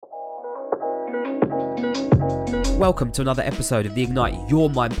Welcome to another episode of the Ignite Your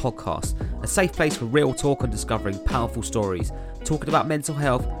Mind podcast, a safe place for real talk and discovering powerful stories, talking about mental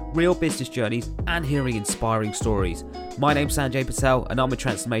health, real business journeys, and hearing inspiring stories. My name's Sanjay Patel, and I'm a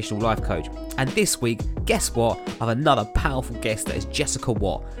transformational life coach. And this week, guess what? I have another powerful guest that is Jessica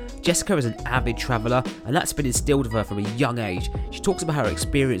Watt. Jessica is an avid traveller, and that's been instilled of her from a young age. She talks about her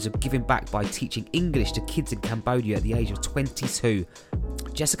experience of giving back by teaching English to kids in Cambodia at the age of 22.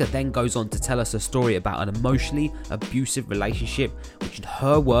 Jessica then goes on to tell us a story about an emotionally abusive relationship, which in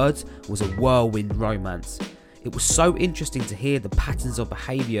her words was a whirlwind romance. It was so interesting to hear the patterns of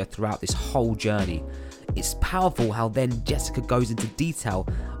behaviour throughout this whole journey. It's powerful how then Jessica goes into detail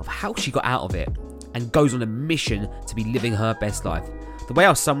of how she got out of it and goes on a mission to be living her best life. The way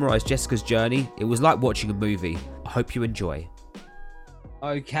I'll summarise Jessica's journey, it was like watching a movie. I hope you enjoy.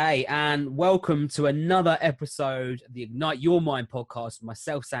 Okay, and welcome to another episode of the Ignite Your Mind podcast with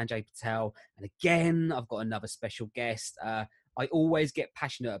myself, Sanjay Patel. And again, I've got another special guest. I always get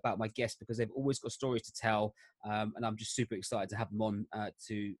passionate about my guests because they've always got stories to tell. And I'm just super excited to have them on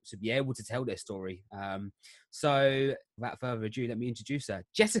to be able to tell their story. So without further ado, let me introduce her.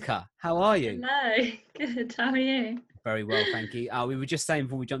 Jessica, how are you? Hello, good. How are you? Very well, thank you. We were just saying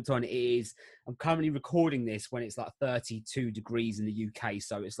before we jumped on, I'm currently recording this when it's like 32 degrees in the UK,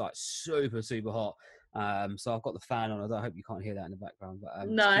 so it's like super, super hot. So I've got the fan on. I hope you can't hear that in the background, but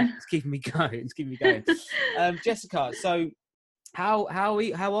No. it's keeping me going. It's keeping me going. Jessica, so how are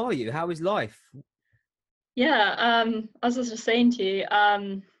you? How is life? Yeah, I was just saying to you,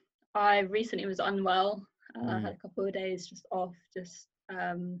 I recently was unwell. I had a couple of days just off,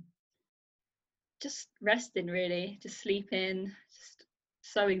 just resting really, just sleeping, just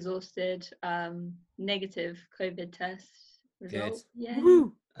so exhausted. Negative COVID test result. Good. Yeah.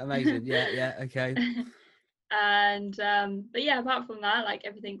 Woo! Amazing. Yeah, okay. And but yeah, apart from that, like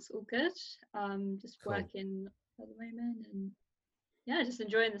everything's all good. Just Cool. working at the moment and yeah, just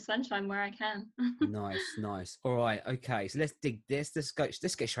enjoying the sunshine where I can. Nice. All right, okay. So let's dig this. Let's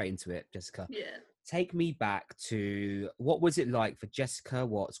get straight into it, Jessica. Yeah. Take me back to what was it like for Jessica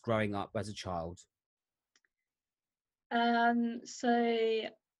Watts growing up as a child? So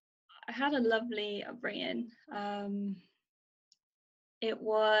I had a lovely upbringing. It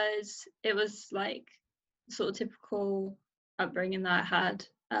was like sort of typical upbringing that I had.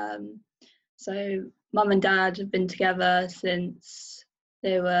 So mum and dad have been together since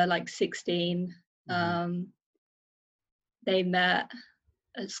they were like 16. They met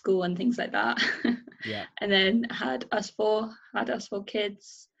at school and things like that. Yeah. And then had us four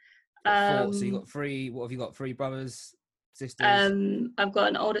kids. So you got three. What have you got? Three brothers, sisters? I've got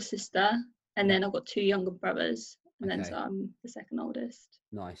an older sister, and then I've got two younger brothers, and then Okay. so I'm the second oldest.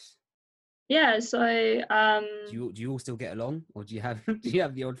 Nice. Yeah. So Do you all still get along, or do you have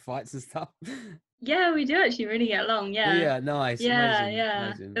the odd fights and stuff? yeah, we do actually really get along. Yeah. Yeah. Nice. Yeah. Amazing. Yeah.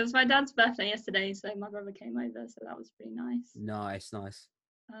 Amazing. It was my dad's birthday yesterday, so my brother came over, so that was pretty nice. Nice.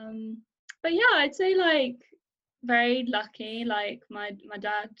 But yeah, I'd say like very lucky. Like my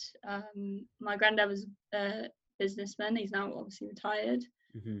dad, my granddad was a businessman. He's now obviously retired.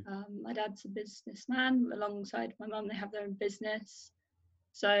 My dad's a businessman alongside my mum. They have their own business,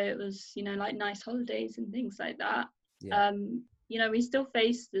 so it was like nice holidays and things like that. Yeah. We still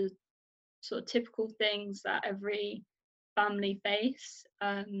face the sort of typical things that every family face.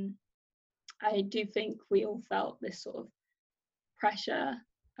 I do think we all felt this sort of pressure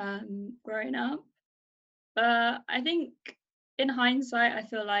growing up, but I think in hindsight I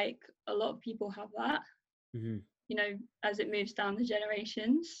feel like a lot of people have that, as it moves down the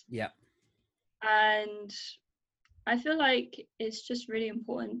generations. Yeah. And I feel like it's just really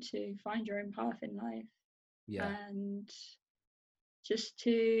important to find your own path in life. Yeah. And just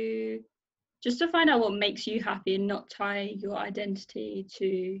to find out what makes you happy and not tie your identity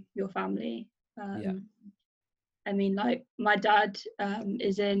to your family. I mean, like my dad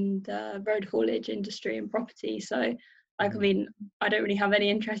is in the road haulage industry and property, so like I mean, I don't really have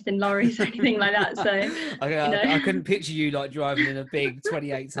any interest in lorries or anything like that. So I couldn't picture you like driving in a big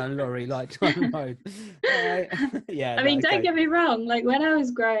 28-ton lorry like driving the road. Yeah. I mean, don't get me wrong. Like when I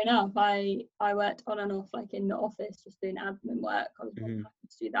was growing up, I worked on and off like in the office, just doing admin work. I was more than happy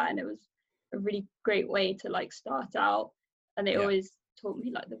to do that, and it was a really great way to like start out. And they always taught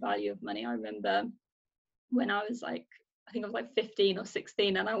me like the value of money. I remember when I was like, I think I was like 15 or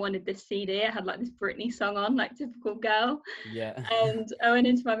 16, and I wanted this CD. I had like this Britney song on, like typical girl. Yeah. And I went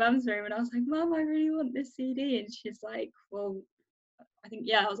into my mum's room and I was like, Mum, I really want this CD. And she's like, well, I think,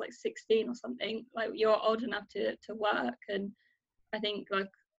 I was like 16 or something. Like, you're old enough to work. And I think like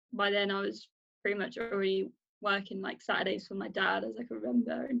by then I was pretty much already working like Saturdays for my dad, as I can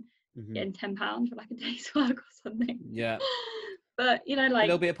remember. And getting £10 for like a day's work or something. Yeah. But A like,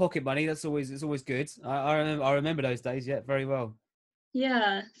 little bit of pocket money. It's always good. I remember those days. Yeah, very well.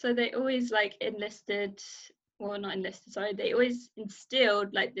 yeah. So they always like enlisted, well, not enlisted. Sorry, they always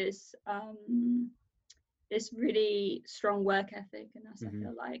instilled like this really strong work ethic in us. I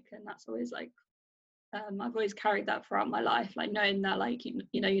feel like, and that's always like, I've always carried that throughout my life, like knowing that like you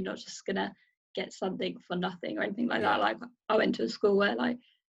know you're not just gonna get something for nothing or anything like that. Like I went to a school where like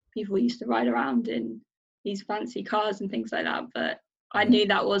people used to ride around in these fancy cars and things like that, but I knew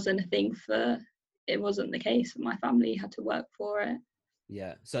that wasn't a thing it wasn't the case. My family had to work for it.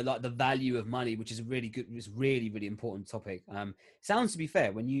 Yeah. So like the value of money, which is a really good, it's really important topic. Sounds, to be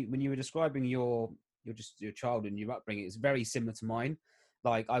fair, when you were describing your childhood and your upbringing, it's very similar to mine.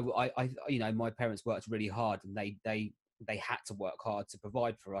 Like I you know, my parents worked really hard, and they had to work hard to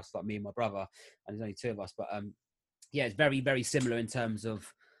provide for us, like me and my brother, and there's only two of us. But yeah, it's very similar in terms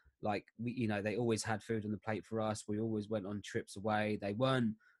of like they always had food on the plate for us. We always went on trips away. They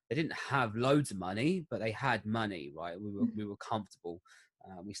didn't have loads of money, but they had money, right? We were comfortable.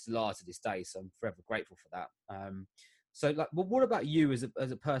 We still are to this day, so I'm forever grateful for that. So like, well, what about you as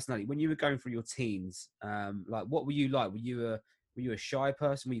a personality when you were going through your teens? Like, what were you like? Were you a shy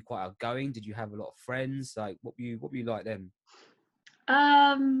person? Were you quite outgoing? Did you have a lot of friends? Like, what were you like then?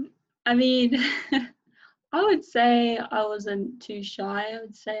 I mean, I would say I wasn't too shy. I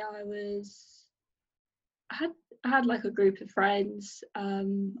would say I had like a group of friends. I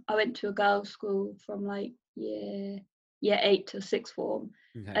went to a girls' school from like year 8 to sixth form.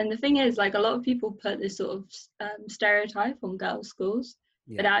 Okay. And the thing is, like a lot of people put this sort of stereotype on girls' schools,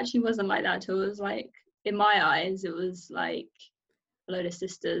 but it actually wasn't like that at all. It was like, in my eyes, it was like a load of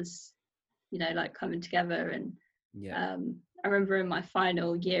sisters, like coming together. And I remember in my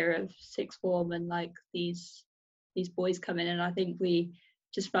final year of sixth form, and like these boys come in, and I think we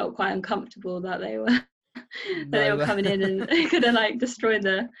just felt quite uncomfortable that they were they were coming in and gonna like destroy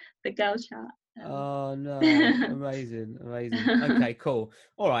the girl chat. Oh no. Amazing. Okay, cool.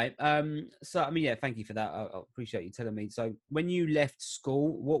 All right. So I mean, yeah, thank you for that. I appreciate you telling me. So when you left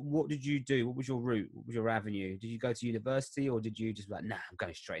school, what did you do? What was your route? What was your avenue? Did you go to university, or did you just be like, nah, I'm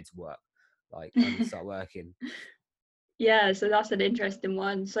going straight into work, like I need to start working? Yeah, so that's an interesting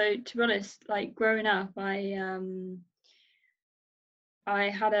one. So to be honest, like growing up, I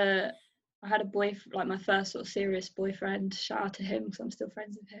had a boyfriend, like my first sort of serious boyfriend. Shout out to him because I'm still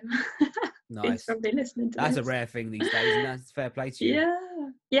friends with him. Nice. He's probably listening to That's this. a rare thing these days, and that's fair play to you.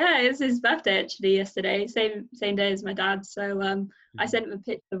 Yeah, it's his birthday actually yesterday, same day as my dad. So I sent him a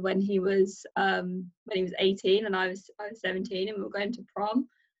picture of when he was 18 and I was 17, and we were going to prom.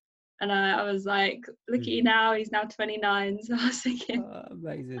 And I was like, look at you now, he's now 29. So I was thinking,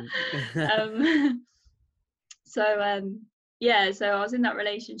 amazing. So I was in that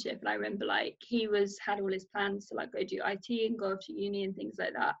relationship, and I remember like he had all his plans to like go do IT and go off to uni and things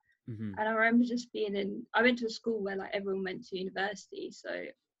like that. And I remember just I went to a school where like everyone went to university, so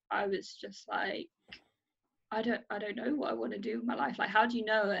I was just like, I don't know what I want to do with my life. Like, how do you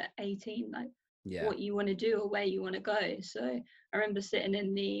know at 18 like what you want to do or where you want to go? So I remember sitting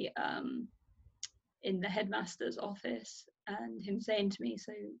in the headmaster's office and him saying to me,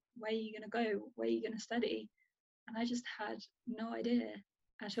 so where are you going to go? Where are you going to study? And I just had no idea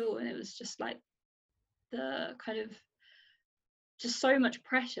at all. And it was just like the kind of just so much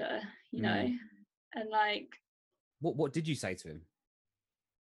pressure, and like. What did you say to him?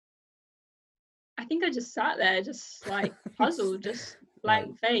 I think I just sat there, just like puzzled, just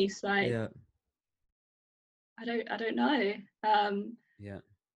blank face, like. I don't know.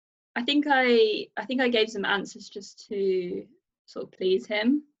 I think I gave some answers just to sort of please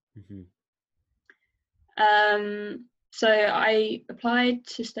him. So I applied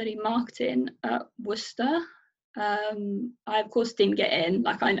to study marketing at Worcester. I of course didn't get in.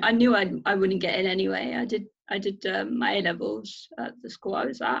 Like I knew I wouldn't get in anyway. I did my A levels at the school I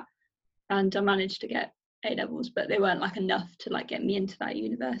was at, and I managed to get A levels, but they weren't like enough to like get me into that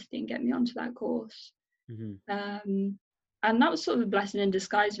university and get me onto that course. And that was sort of a blessing in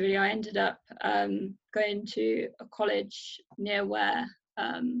disguise, really. I ended up going to a college near where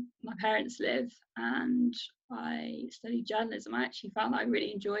my parents live, and I studied journalism. I actually found that I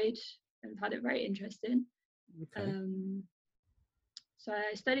really enjoyed and found it very interesting. So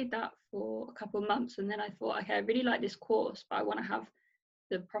I studied that for a couple of months, and then I thought, okay, I really like this course, but I want to have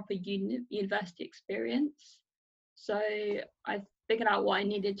the proper university experience. So I figured out what I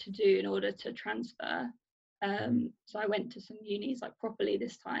needed to do in order to transfer. So I went to some unis like properly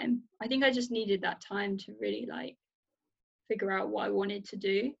this time. I think I just needed that time to really like figure out what I wanted to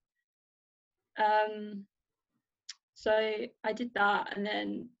do. So I did that, and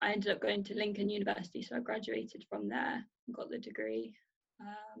then I ended up going to Lincoln University. So I graduated from there and got the degree.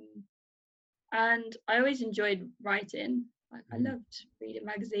 And I always enjoyed writing. Like I loved reading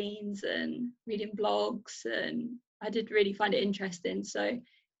magazines and reading blogs, and I did really find it interesting. So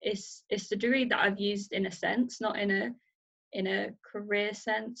it's the degree that I've used in a sense, not in a career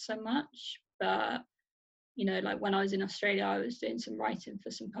sense so much, but like when I was in Australia, I was doing some writing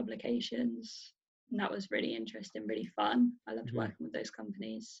for some publications, and that was really interesting, really fun. I loved working with those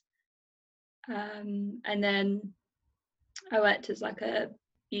companies. And then I worked as like a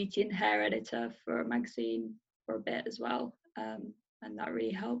beauty and hair editor for a magazine for a bit as well. And that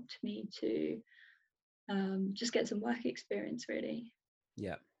really helped me to just get some work experience, really.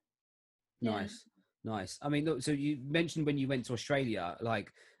 Yeah. Nice. I mean, look, so you mentioned when you went to Australia,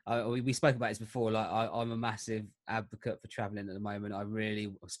 like we spoke about this before, like I'm a massive advocate for traveling at the moment. I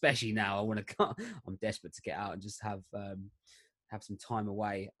really, especially now, I want to I'm desperate to get out and just have some time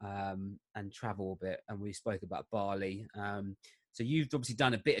away and travel a bit. And we spoke about Bali. So you've obviously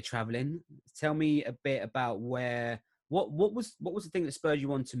done a bit of traveling. Tell me a bit about what was the thing that spurred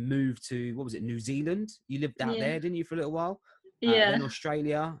you on to move to, what was it, New Zealand? You lived out there, didn't you, for a little while? Yeah. Then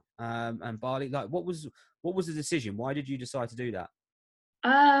Australia and Bali. Like, what was the decision? Why did you decide to do that?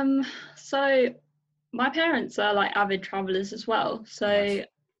 So my parents are like avid travelers as well. So Nice.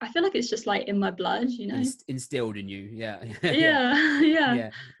 I feel like it's just like in my blood, Instilled in you. Yeah. Yeah.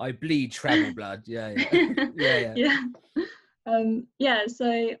 I bleed travel blood. Yeah.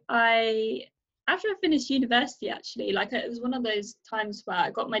 So after I finished university, actually, like it was one of those times where I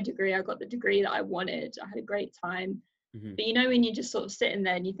got my degree, I got the degree that I wanted, I had a great time. But when you're just sort of sitting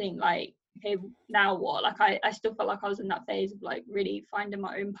there and you think like, okay, now what? Like I still felt like I was in that phase of like really finding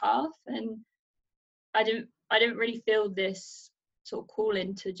my own path, and I didn't really feel this sort of call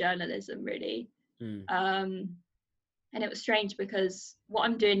into journalism really. And it was strange because what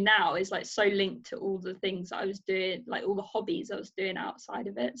I'm doing now is like so linked to all the things I was doing, like all the hobbies I was doing outside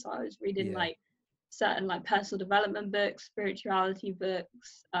of it. So I was reading like certain like personal development books, spirituality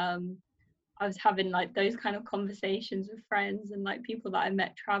books. I was having like those kind of conversations with friends and like people that I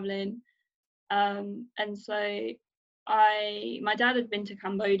met traveling. And so my dad had been to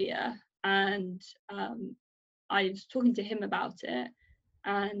Cambodia, and I was talking to him about it,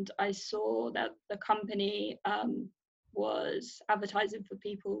 and I saw that the company was advertising for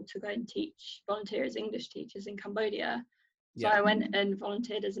people to go and volunteer as English teachers in Cambodia. So I went and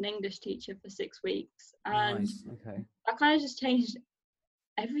volunteered as an English teacher for 6 weeks, and nice. Okay. that kind of just changed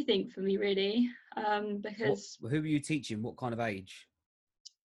everything for me, really. Because who were you teaching? What kind of age?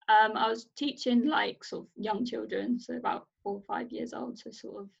 I was teaching like sort of young children, so about 4 or 5 years old. So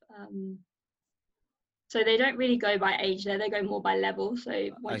sort of so they don't really go by age there; they go more by level. So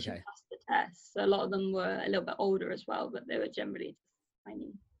once you pass the test, so a lot of them were a little bit older as well, but they were generally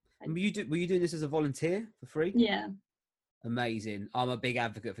tiny. Were you doing this as a volunteer for free? Yeah. Amazing. I'm a big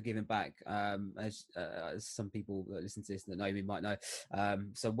advocate for giving back, as some people that listen to this that know me might know.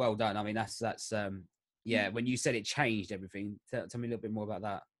 So well done. I mean, that's when you said it changed everything, tell me a little bit more about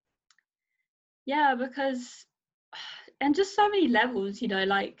that. Yeah, because and just so many levels,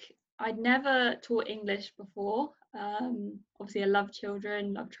 like I'd never taught English before. Obviously I love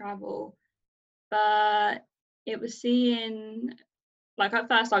children, love travel, but it was seeing, like at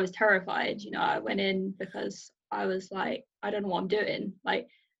first I was terrified, I went in because I was like, I don't know what I'm doing. Like,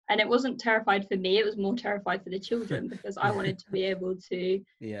 and it wasn't terrified for me, it was more terrified for the children because I wanted to be able to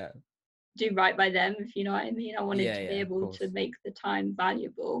do right by them, if you know what I mean. I wanted to be able to make the time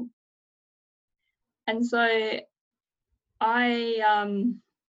valuable. And so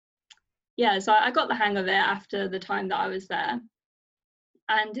so I got the hang of it after the time that I was there.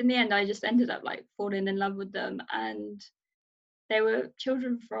 And in the end, I just ended up like falling in love with them. And they were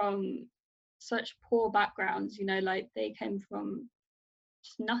children from such poor backgrounds, like they came from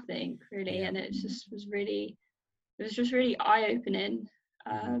just nothing really. And it just was really eye-opening.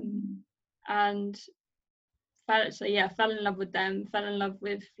 And fell in love with them, fell in love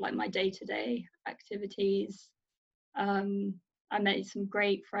with like my day-to-day activities. I met some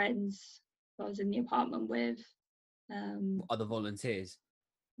great friends I was in the apartment with. Other volunteers?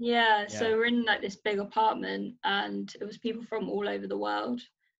 Yeah, so we're in like this big apartment, and it was people from all over the world.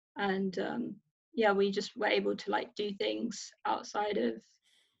 And we just were able to like do things outside of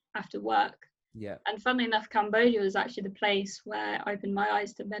after work. Yeah. And funnily enough, Cambodia was actually the place where I opened my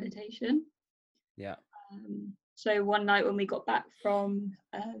eyes to meditation. Yeah. So one night when we got back from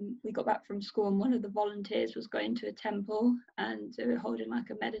school, and one of the volunteers was going to a temple, and they were holding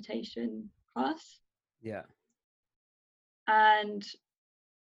like a meditation class. Yeah. And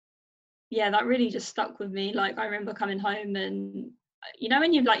yeah, that really just stuck with me. Like I remember coming home, and you know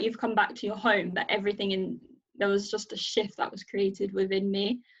when you've come back to your home, but there was just a shift that was created within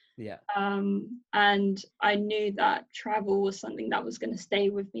me. Yeah. And I knew that travel was something that was going to stay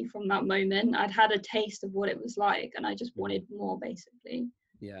with me from that moment. I'd had a taste of what it was like, and I just wanted more, basically.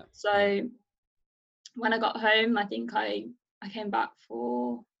 Yeah. So when I got home, I think I came back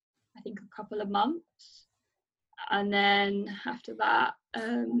for a couple of months, and then after that, I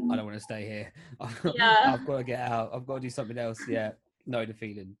don't want to stay here. yeah, I've got to get out. I've got to do something else. Yeah. Know the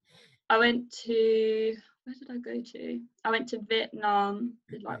feeling. I went to, where did I go to? I went to Vietnam,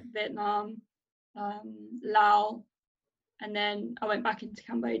 did like Vietnam, Laos, and then I went back into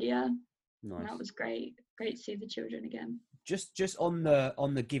Cambodia, and that Nice. was great. Great to see the children again. Just on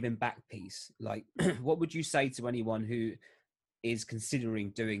the giving back piece, like, what would you say to anyone who is considering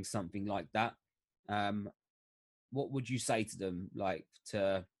doing something like that? What would you say to them, like,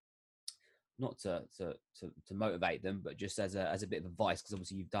 to not to motivate them, but just as a bit of advice, because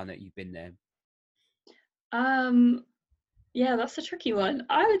obviously you've done it, you've been there. Yeah, that's a tricky one.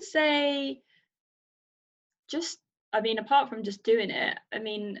 I would say just, I mean, apart from just doing it, I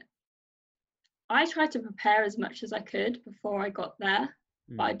mean, I tried to prepare as much as I could before I got there,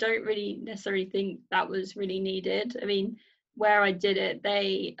 but I don't really necessarily think that was really needed. I mean, where I did it,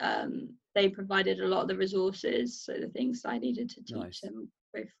 they provided a lot of the resources, so the things I needed to teach them,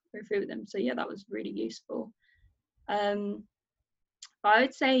 go through with them. So yeah, that was really useful. But I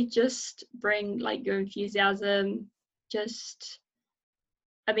would say just bring like your enthusiasm. Just,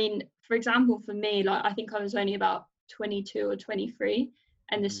 I mean, for example, for me, like I think I was only about 22 or 23,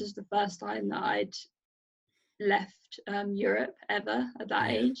 and this was the first time that I'd left Europe ever at that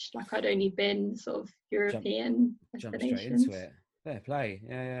age. Like I'd only been sort of European Jump straight destinations. into it. Fair play.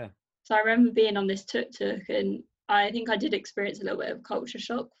 Yeah. So I remember being on this tuk-tuk, and I think I did experience a little bit of culture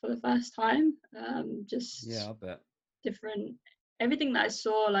shock for the first time. Just I bet. different, everything that I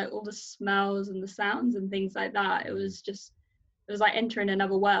saw, like all the smells and the sounds and things like that. It was like entering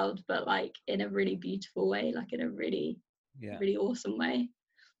another world, but like in a really beautiful way, like in a really awesome way.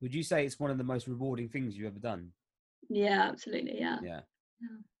 Would you say it's one of the most rewarding things you've ever done? Yeah, absolutely. Yeah.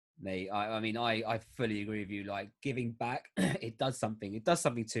 Me, I mean, I fully agree with you. Like giving back, it does something. It does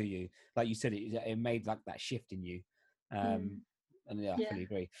something to you. Like you said, it made like that shift in you. And I fully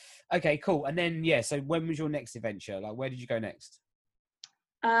agree. Okay, cool. And then so when was your next adventure? Like, where did you go next?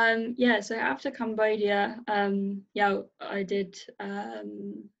 So after Cambodia, I did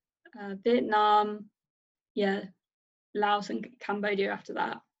Vietnam, Laos and Cambodia after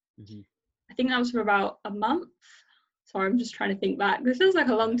that. I think that was for about a month. Sorry, I'm just trying to think back. This feels like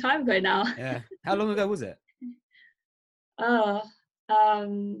a long time ago now. Yeah. How long ago was it?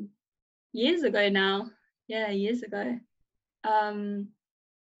 Years ago now. Yeah, years ago. And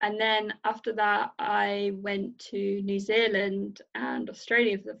then after that, I went to New Zealand and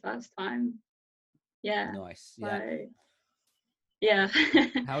Australia for the first time. Yeah. Nice. So, yeah.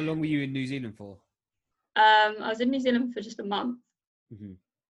 How long were you in New Zealand for? I was in New Zealand for just a month. Mm-hmm.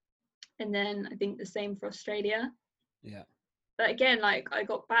 And then I think the same for Australia. Yeah. But again, like I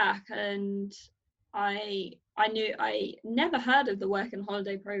got back and I knew, I never heard of the work and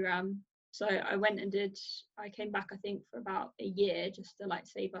holiday program. So I came back, I think, for about a year just to like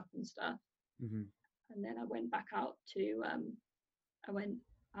save up and stuff. Mm-hmm. And then I went back out and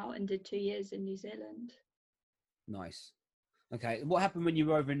did 2 years in New Zealand. Nice. Okay. What happened when you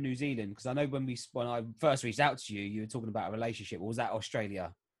were over in New Zealand? Because I know when I first reached out to you, you were talking about a relationship. Or was that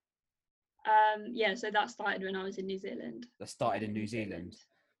Australia? So that started when I was in New Zealand. That started in New Zealand.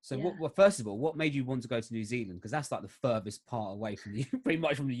 So yeah. First of all, what made you want to go to New Zealand? Because that's like the furthest part away from pretty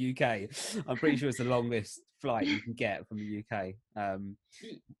much from the UK. I'm pretty sure it's the longest flight you can get from the UK.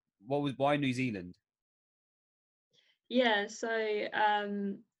 Why New Zealand? Yeah, so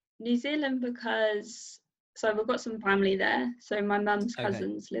New Zealand because we've got some family there. So my mum's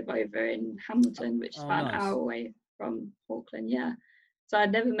cousins live over in Hamilton, which is about an hour away from Auckland. Yeah, so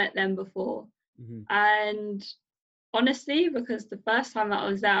I'd never met them before, and honestly, because the first time that I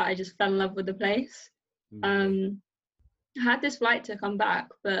was there, I just fell in love with the place. I had this flight to come back,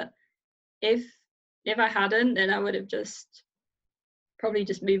 but if I hadn't, then I would have probably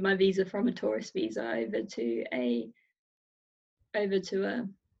just moved my visa from a tourist visa over to a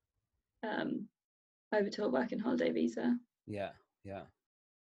working holiday visa. Yeah.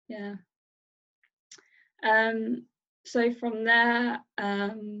 So from there,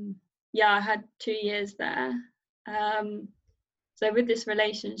 I had 2 years there. So with this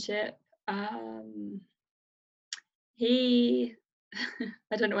relationship, he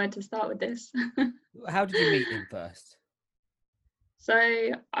I don't know where to start with this. How did you meet him first? So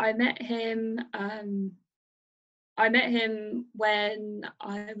I met him. I met him when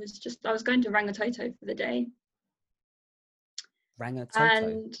I was going to Rangitoto for the day. Rangitoto.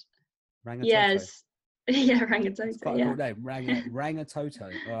 And Rangitoto. yes, yeah, Rangitoto. It's quite a cool name.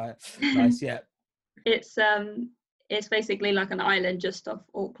 Rangitoto. All right. Yeah. Nice. Yeah. It's basically like an island just off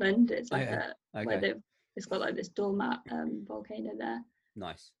Auckland. It's like Okay. it's got like this doormat volcano there.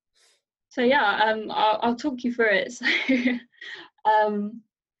 Nice. So yeah, I'll talk you through it. So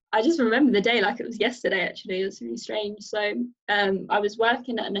I just remember the day like it was yesterday. Actually, it was really strange. So I was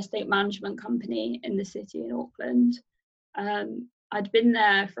working at an estate management company in the city in Auckland. I'd been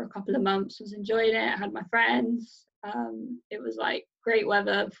there for a couple of months, was enjoying it. I had my friends. It was like great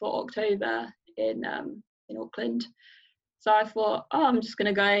weather for October in Auckland. So I thought, oh, I'm just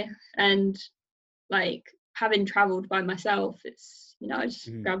gonna go, and like having travelled by myself, it's I just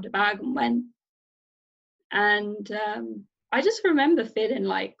grabbed a bag and went. And I just remember feeling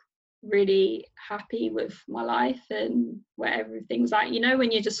like really happy with my life and where everything's at.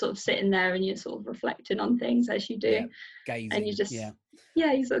 When you're just sort of sitting there and you're sort of reflecting on things as you do, yeah, gazing, and you just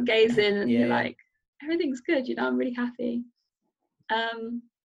you sort of gaze in and you're like, everything's good. I'm really happy.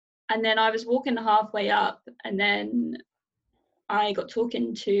 And then I was walking halfway up, and then I got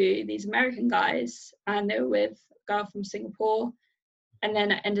talking to these American guys, and they were with a girl from Singapore. And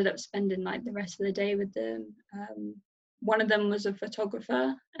then I ended up spending like the rest of the day with them. One of them was a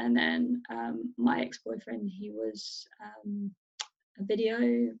photographer, and then my ex-boyfriend, he was a video,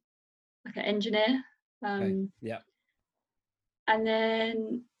 like an engineer. Okay. Yeah. And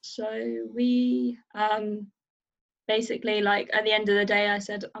then so we basically, like at the end of the day, I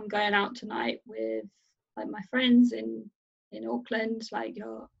said, I'm going out tonight with like my friends in Auckland. Like,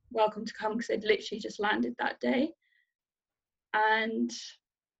 you're welcome to come, because they'd literally just landed that day. And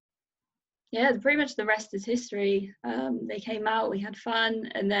yeah, pretty much the rest is history. They came out, we had fun,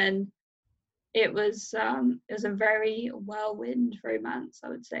 and then it was a very whirlwind romance, I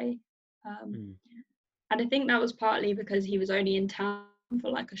would say. And I think that was partly because he was only in town for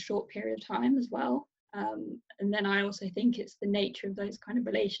like a short period of time as well. And then I also think it's the nature of those kind of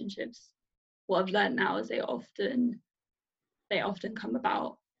relationships. What I've learned now is they often come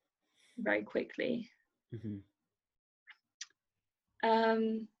about very quickly.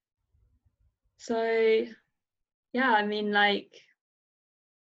 So yeah, I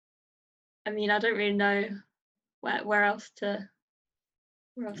don't really know where else to.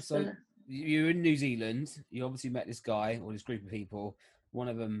 You're in New Zealand. You obviously met this guy or this group of people. One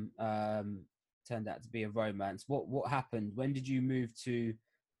of them turned out to be a romance. What happened? When did you move to?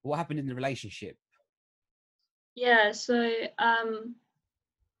 What happened in the relationship? Yeah, so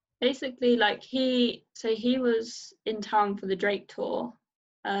basically, like he was in town for the Drake tour.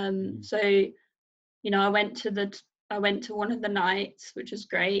 So I went to one of the nights, which was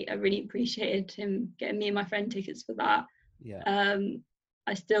great. I really appreciated him getting me and my friend tickets for that. Yeah.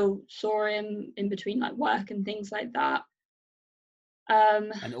 I still saw him in between like work and things like that.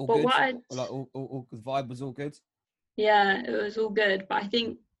 And all but good. All the vibe was all good. Yeah, it was all good. But I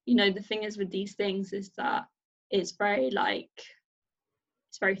think the thing is with these things is that it's very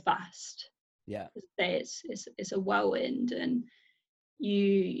fast. Yeah. It's a whirlwind, and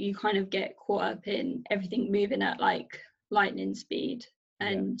you kind of get caught up in everything moving at like lightning speed,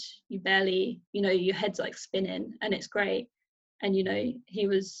 and you barely, your head's like spinning, and it's great. And he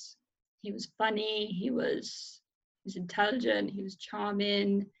was funny, he was intelligent, he was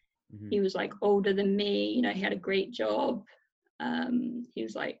charming. He was like older than me, he had a great job. He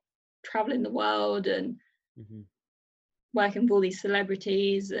was like traveling the world and working with all these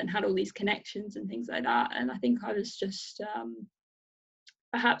celebrities and had all these connections and things like that. And I think I was just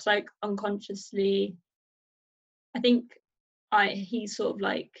perhaps like unconsciously, I think he sort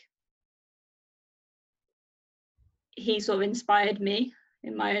of inspired me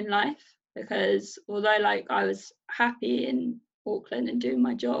in my own life, because although like I was happy in Auckland and doing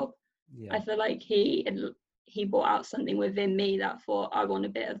my job, I feel like he brought out something within me that thought, I want a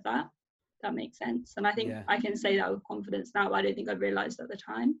bit of that. That makes sense. And I think I can say that with confidence now, but I don't think I realized at the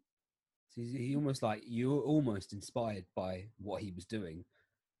time. So he almost like, you were almost inspired by what he was doing,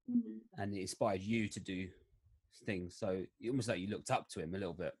 and it inspired you to do things. So almost like you looked up to him a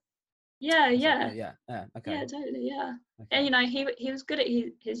little bit. Yeah. Okay. Yeah, totally. Yeah. Okay. And he was good at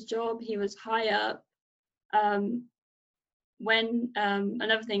his job. He was high up. When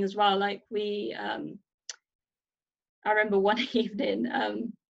another thing as well, like we I remember one evening,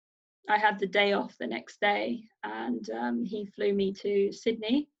 I had the day off the next day, and he flew me to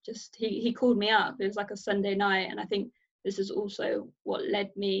Sydney. He called me up. It was like a Sunday night, and I think this is also what led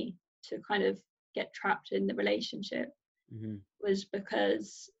me to kind of get trapped in the relationship. was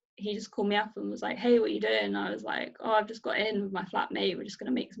because he just called me up and was like, hey, what are you doing? And I was like, oh, I've just got in with my flatmate, we're just going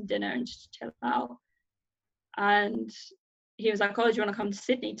to make some dinner and just chill out. And he was like, oh, do you want to come to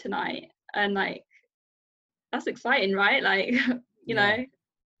Sydney tonight? And like, that's exciting, right? Like, you know,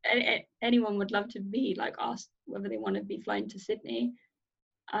 anyone would love to be like asked whether they want to be flown to Sydney.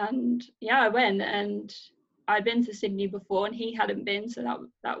 And yeah, I went, and I'd been to Sydney before and he hadn't been, so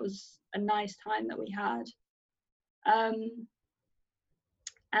that was a nice time that we had.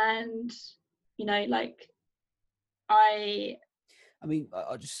 And you know, like I mean,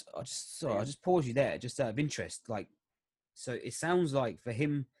 I just pause you there, just out of interest. Like, so it sounds like for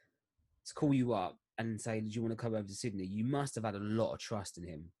him to call you up and say, "Do you want to come over to Sydney?" You must have had a lot of trust in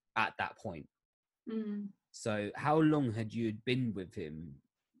him at that point. So, how long had you been with him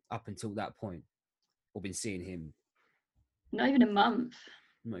up until that point, or been seeing him? Not even a month.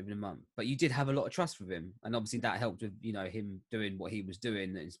 Not even a month, but you did have a lot of trust with him, and obviously that helped with, you know, him doing what he was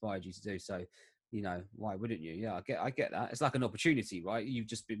doing that inspired you to do. So, you know, why wouldn't you? Yeah, I get that. It's like an opportunity, right? You've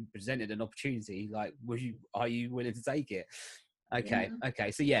just been presented an opportunity. Like, are you willing to take it? Okay, yeah. Okay.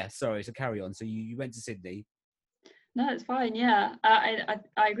 So yeah, sorry. So carry on. So you went to Sydney. No, it's fine. Yeah, I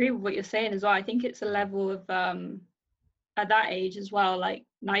agree with what you're saying as well. I think it's a level of at that age as well, like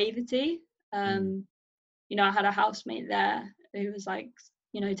naivety. You know, I had a housemate there who was like,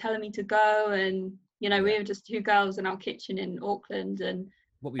 you know, telling me to go, and you know, we were just two girls in our kitchen in Auckland. And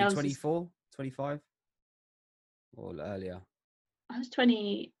what were you, 24, 25, or earlier? I was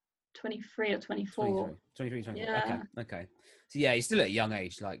 23 or 24. 23, 24. Yeah. Okay. So yeah, you're still at a young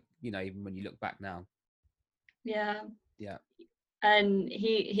age, like, you know, even when you look back now. Yeah. Yeah. And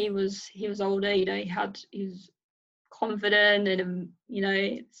he was older, you know, he was confident, and you know,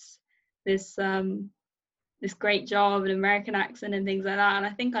 it's this great job, an American accent and things like that. And I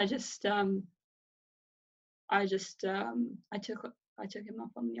think I took him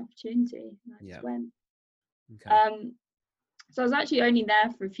up on the opportunity. And I just went. Okay. So I was actually only there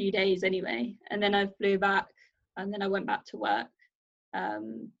for a few days anyway, and then I flew back, and then I went back to work.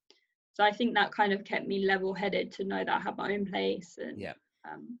 So I think that kind of kept me level-headed to know that I had my own place and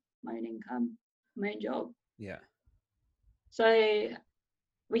my own income, my own job. Yeah. So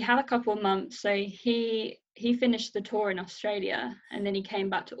we had a couple of months. So he finished the tour in Australia, and then he came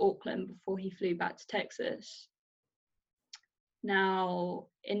back to Auckland before he flew back to Texas. Now,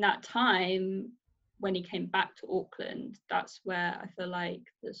 in that time, when he came back to Auckland, that's where I feel like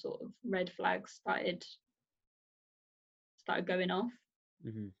the sort of red flags started going off.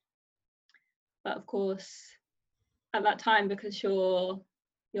 But of course, at that time, because your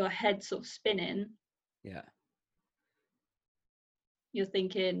head's sort of spinning, you're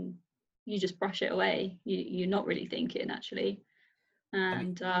thinking, you just brush it away. You're not really thinking, actually.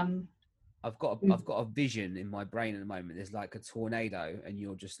 And I've got a vision in my brain at the moment. There's like a tornado, and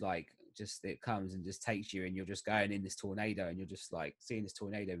you're just it comes and just takes you, and you're just going in this tornado, and you're just like seeing this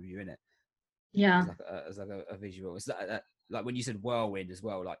tornado with you in it. Yeah. It's like a visual. It's like when you said whirlwind as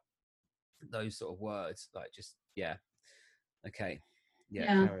well, like those sort of words, like just okay,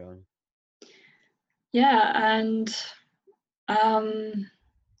 carry on. And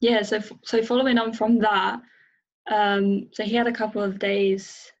so following on from that, so he had a couple of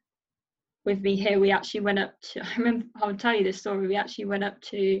days with me here. We actually went up to, I remember, I'll tell you this story, we actually went up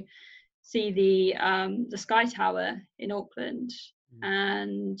to see the Sky Tower in Auckland,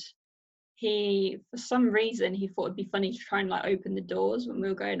 and he, for some reason, he thought it'd be funny to try and like open the doors when we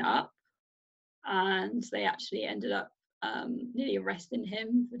were going up, and they actually ended up nearly arresting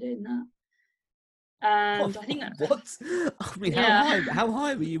him for doing that. And I think that, what? I mean, how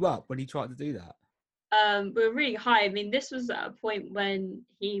high were you up when he tried to do that? We were really high. I mean, this was at a point when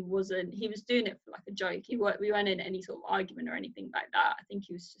he was doing it for like a joke. We weren't in any sort of argument or anything like that. I think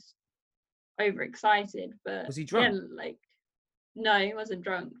he was just overexcited. But was he drunk? Yeah, no, he wasn't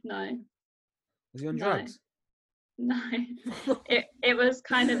drunk. No. Was he on drugs? No. it was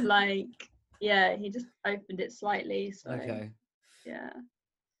kind of like, he just opened it slightly. So, okay. Yeah.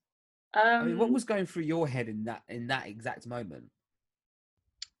 I mean, what was going through your head in that exact moment?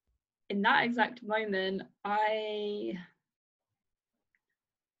 In that exact moment,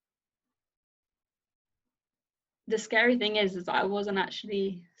 the scary thing is I wasn't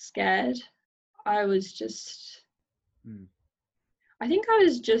actually scared. I was just, I think I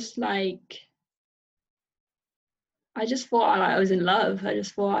was just like, I just thought I was in love. I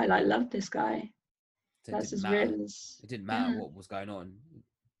just thought I loved this guy. So that's as real as it didn't matter what was going on,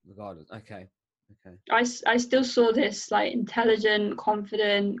 regardless. Okay. I still saw this like intelligent,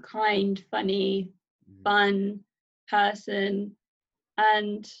 confident, kind, funny, fun person,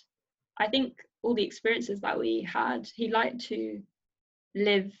 and I think all the experiences that we had, he liked to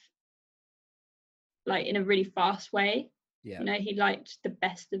live like in a really fast way. Yeah. You know, he liked the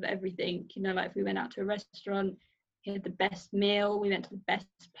best of everything. You know, like if we went out to a restaurant, he had the best meal, we went to the best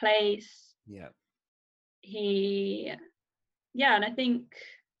place. Yeah. And I think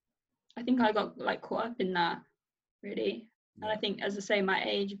I got like caught up in that, really. And I think, as I say, my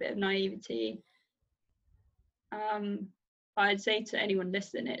age, a bit of naivety. I'd say to anyone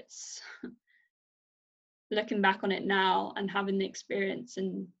listening, it's looking back on it now and having the experience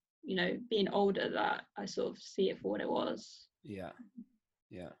and, you know, being older, that I sort of see it for what it was. Yeah.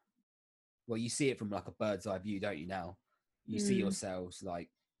 Well, you see it from like a bird's eye view, don't you? Now you see yourselves like,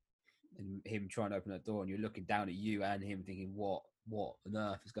 and him trying to open that door, and you're looking down at you and him, thinking, "What on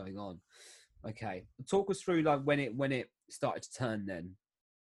earth is going on?" Okay, talk us through like when it started to turn. Then,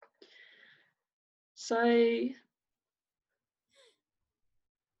 so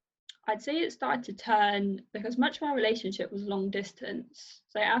I'd say it started to turn because much of our relationship was long distance.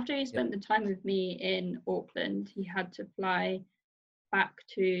 So after he spent the time with me in Auckland, he had to fly back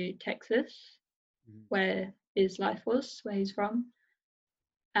to Texas, where his life was, where he's from.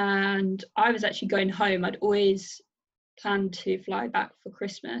 And I was actually going home. I'd always planned to fly back for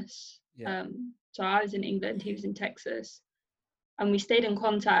Christmas. So I was in England, he was in Texas, and we stayed in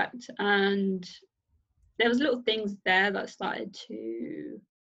contact. And there was little things there that started to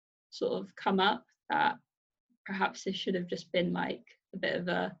sort of come up, that perhaps it should have just been like a bit of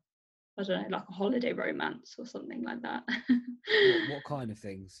a, I don't know, like a holiday romance or something like that. what kind of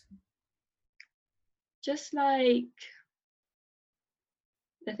things? Just like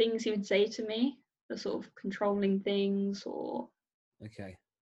the things he would say to me, the sort of controlling things, or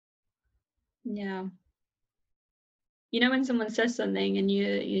yeah, you know, when someone says something and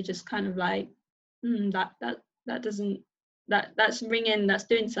you're just kind of like, that doesn't, that's ringing, that's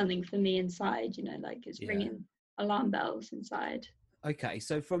doing something for me inside, you know, like it's ringing alarm bells inside. Okay,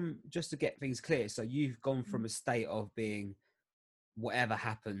 so from, just to get things clear, so you've gone from a state of being, whatever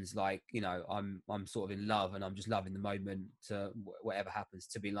happens, like, you know, I'm sort of in love and I'm just loving the moment, to whatever happens,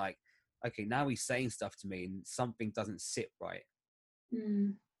 to be like, okay, now he's saying stuff to me and something doesn't sit right.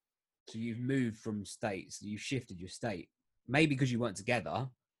 So you've moved from states, you've shifted your state, maybe because you weren't together,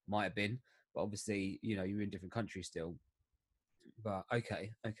 might have been, but obviously, you know, you're in different countries still. But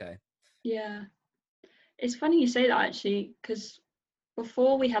okay. Yeah, it's funny you say that, actually, because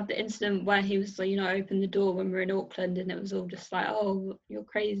before we had the incident where he was like, you know, opened the door when we were in Auckland, and it was all just like, oh, you're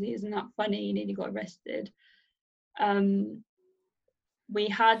crazy, isn't that funny, you nearly got arrested. We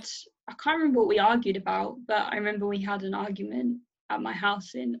had, I can't remember what we argued about, but I remember we had an argument at my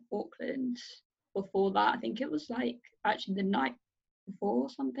house in Auckland before that. I think it was like actually the night before or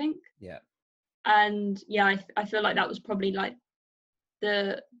something. And yeah, I feel like that was probably like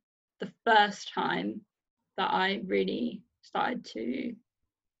the first time that I really started to,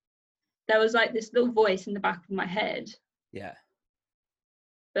 there was like this little voice in the back of my head,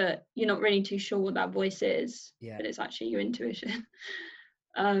 but you're not really too sure what that voice is, but it's actually your intuition.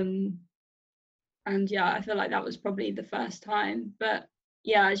 And yeah, I feel like that was probably the first time. But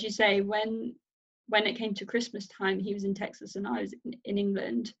yeah, as you say, when it came to Christmas time, he was in Texas and I was in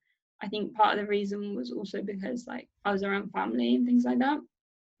England. I think part of the reason was also because like I was around family and things like that.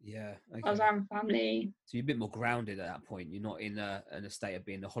 I was around family. So you're a bit more grounded at that point. You're not in a state of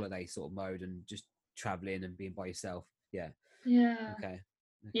being in a holiday sort of mode and just traveling and being by yourself. Yeah.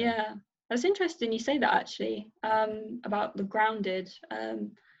 That's interesting you say that, actually, about the grounded,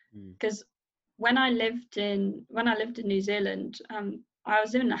 because when I lived in New Zealand, I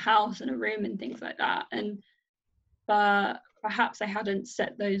was in a house and a room and things like that, but perhaps I hadn't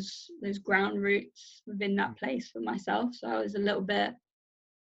set those ground roots within that place for myself. So I was a little bit,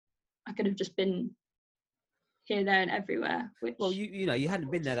 I could have just been here, there, and everywhere. Well, you know, you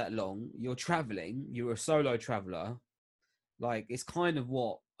hadn't been there that long. You're traveling. You're a solo traveler. Like, it's kind of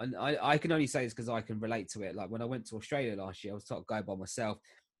what, and I can only say this because I can relate to it. Like when I went to Australia last year, I was taught to go by myself.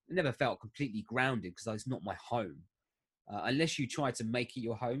 I never felt completely grounded because it's not my home, unless you try to make it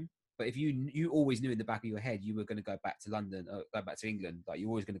your home. But if you always knew in the back of your head you were going to go back to London, go back to England, like you're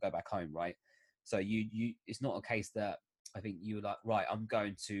always going to go back home, right? So you it's not a case that I think you were like, right, I'm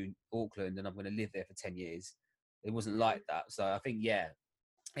going to Auckland and I'm going to live there for 10 years. It wasn't like that. So I think, yeah.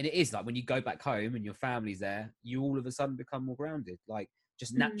 And it is like when you go back home and your family's there, you all of a sudden become more grounded, like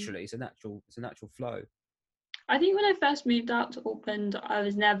just naturally. It's a natural flow. I think when I first moved out to Auckland, I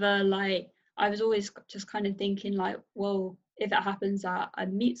was never like, I was always just kind of thinking like, well, if it happens that I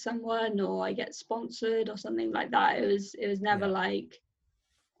meet someone or I get sponsored or something like that, it was never like,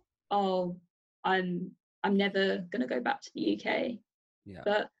 oh, I'm never gonna go back to the UK.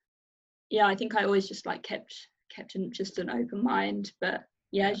 But yeah, I think I always just like kept just an open mind. But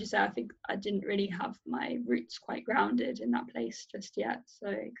yeah, as you say, I think I didn't really have my roots quite grounded in that place just yet. So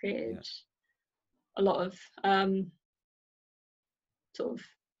it created a lot of sort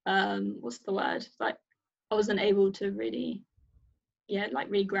of what's the word? Like I wasn't able to really, like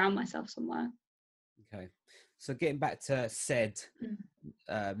really ground myself somewhere. Okay. So getting back to said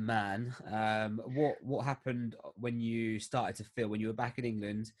man, what happened when you started to feel, when you were back in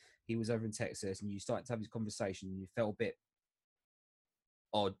England, he was over in Texas, and you started to have this conversation, and you felt a bit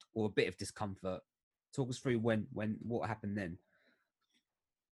odd or a bit of discomfort? Talk us through what happened then.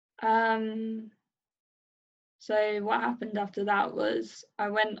 So what happened after that was I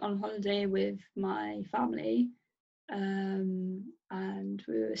went on holiday with my family, and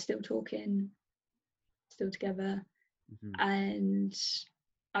we were still talking, still together, and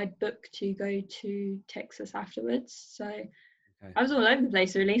I'd booked to go to Texas afterwards. So I was all over the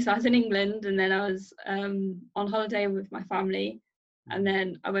place really. So I was in England, and then I was on holiday with my family, and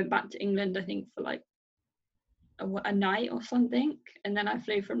then I went back to England, I think for like a night or something, and then I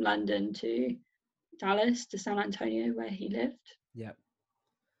flew from London to Dallas to San Antonio where he lived. Yeah.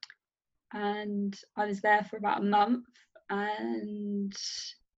 And I was there for about a month, and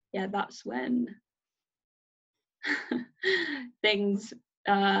yeah, that's when things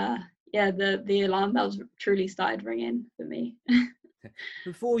the alarm bells truly started ringing for me.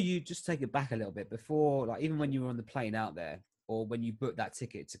 Before you just take it back a little bit, before, like, even when you were on the plane out there, or when you booked that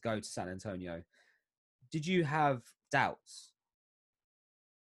ticket to go to San Antonio, did you have doubts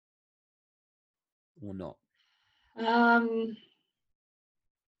or not? I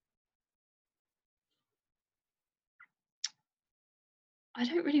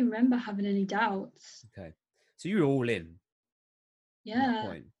don't really remember having any doubts. Okay, so you were all in. Yeah. At that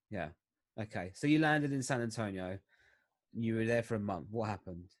point. Yeah. Okay, so you landed in San Antonio. You were there for a month. What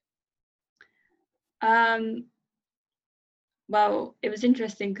happened? Well, it was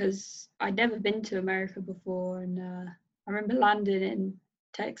interesting because I'd never been to America before, and I remember landing in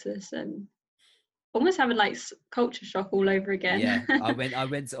Texas and almost having like culture shock all over again. Yeah, I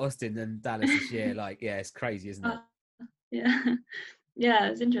went to Austin and Dallas this year. Like, yeah, it's crazy, isn't it? Yeah, yeah,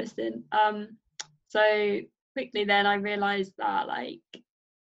 it's interesting. So quickly then I realized that like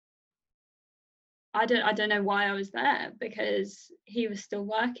I don't know why I was there, because he was still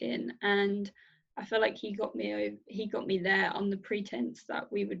working, and I feel like he got me there on the pretense that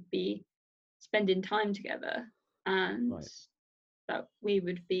we would be spending time together, and that we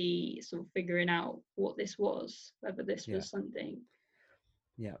would be sort of figuring out what this was, whether this was something.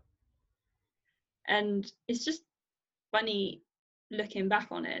 Yeah. And it's just funny looking back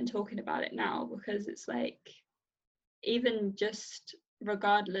on it and talking about it now, because it's like, even just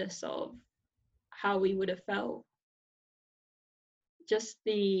regardless of how we would have felt, just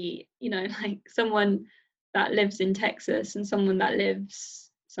the, like someone that lives in Texas and someone that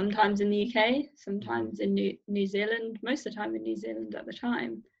lives sometimes in the UK, sometimes in New Zealand, most of the time in New Zealand at the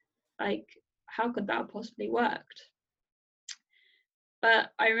time, like how could that have possibly worked?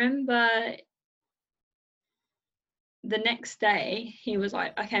 But I remember the next day he was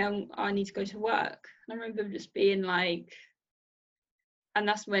like, okay, I need to go to work. And I remember just being like, and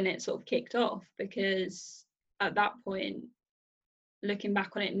that's when it sort of kicked off, because at that point, looking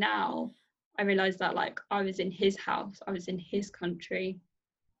back on it now, I realized that like I was in his house, I was in his country,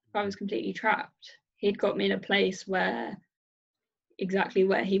 I was completely trapped. He'd got me in a place exactly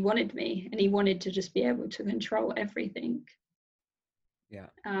where he wanted me, and he wanted to just be able to control everything. Yeah.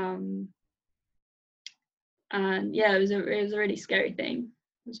 And yeah, it was a really scary thing.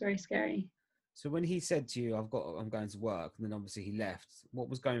 It was very scary. So when he said to you, I'm going to work, and then obviously he left, what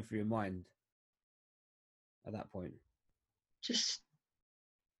was going through your mind at that point? Just,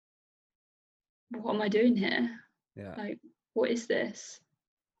 what am I doing here? Yeah. Like, what is this?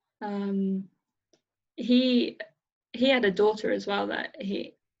 He had a daughter as well that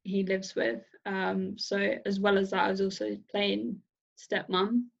he lives with. So as well as that, I was also playing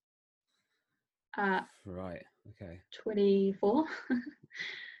stepmom at right. Okay. 24.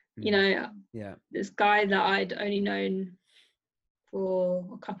 Yeah. This guy that I'd only known for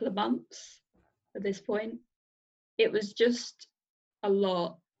a couple of months at this point. It was just a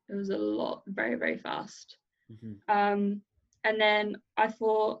lot. It was a lot, very, very fast. And then I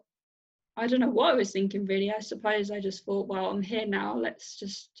thought, I don't know what I was thinking really. I suppose I just thought, well, I'm here now. Let's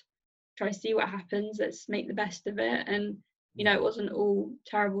just try to see what happens. Let's make the best of it. And, it wasn't all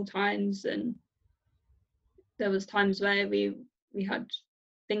terrible times. And there was times where we had,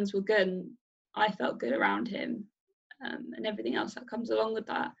 things were good and I felt good around him, and everything else that comes along with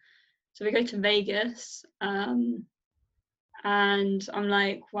that. So we go to Vegas, and And I'm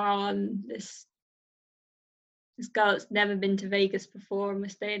like, wow, I'm this girl that's never been to Vegas before, and we're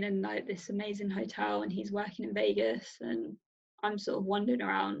staying in like this amazing hotel, and he's working in Vegas, and I'm sort of wandering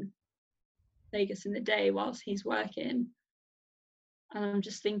around Vegas in the day whilst he's working. And I'm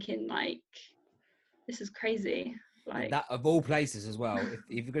just thinking, like, this is crazy. And Like, that, of all places as well,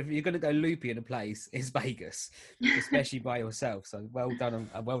 if you're going to go loopy in a place, it's Vegas, especially by yourself. So well done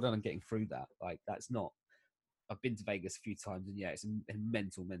on getting through that. Like, that's not. I've been to Vegas a few times, and yeah, it's a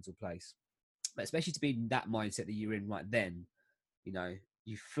mental place. But especially to be in that mindset that you're in right then, you know,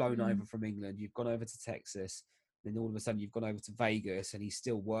 you've flown over from England, you've gone over to Texas, then all of a sudden you've gone over to Vegas, and he's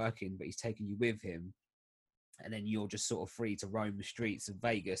still working, but he's taking you with him, and then you're just sort of free to roam the streets of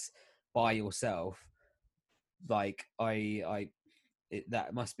Vegas by yourself. Like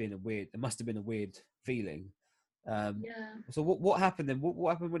that must have been a weird feeling. yeah. So what happened then?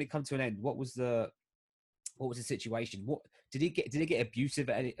 What happened when it come to an end? What was the situation? What did it get abusive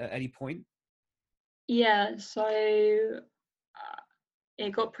at any point? Yeah, so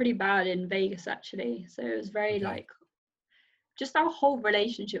it got pretty bad in Vegas actually. So it was very Okay. like, just our whole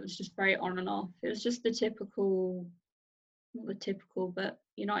relationship was just very on and off. It was just the typical, not the typical, but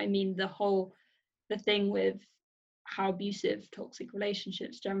you know what I mean, the thing with how abusive toxic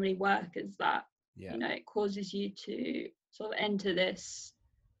relationships generally work is that, Yeah. you know, it causes you to sort of enter this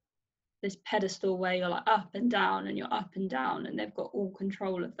pedestal where you're like up and down and you're up and down, and they've got all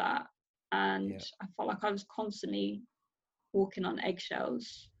control of that. And Yeah. I felt like I was constantly walking on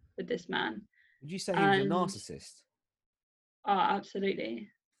eggshells with this man. Would you say he was a And narcissist, oh, absolutely.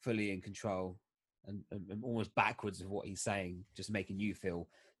 fully in control, and almost backwards of what he's saying, just making you feel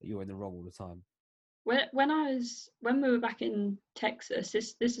that you're in the wrong all the time? When we were back in Texas,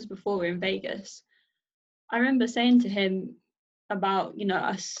 this is before we were in Vegas. I remember saying to him about, you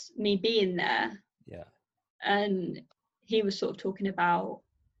know, me being there, Yeah. and he was sort of talking about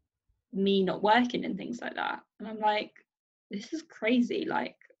me not working and things like that. And I'm like, this is crazy.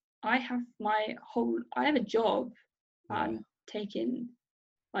 Like, I have a job Yeah. I'm taking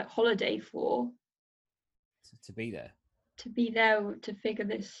like holiday for, To be there. to be there to figure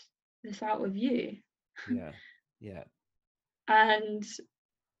this out with you. Yeah. Yeah. And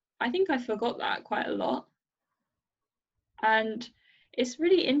I think I forgot that quite a lot. And it's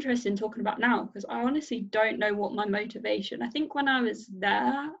really interesting talking about now, because I honestly don't know what my motivation. I think when I was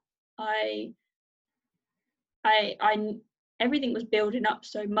there, I I everything was building up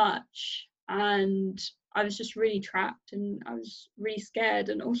so much, and I was just really trapped, and I was really scared.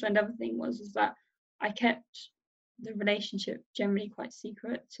 And also another thing was that I kept the relationship generally quite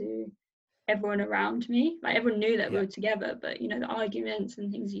secret to everyone around me. Like, everyone knew that we Yeah. were together, but you know, the arguments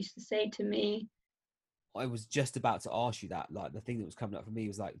and things he used to say to me. I was just about to ask you that. Like, the thing that was coming up for me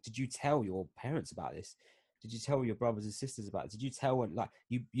was like, did you tell your parents about this? Did you tell your brothers and sisters about it? Did you tell them, like,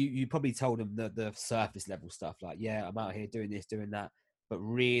 you probably told them the surface level stuff, like, yeah, I'm out here doing this, doing that, but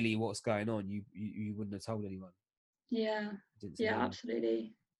really what's going on, you wouldn't have told anyone. Yeah, You didn't tell yeah, anyone.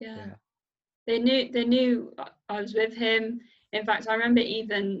 absolutely. Yeah. Yeah. They knew I was with him. In fact, I remember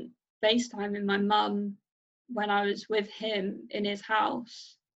even FaceTiming my mum when I was with him in his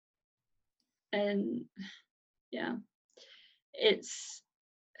house. And yeah, it's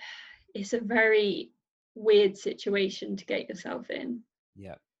it's a very weird situation to get yourself in.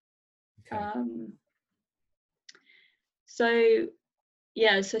 Yeah. Okay. Um, so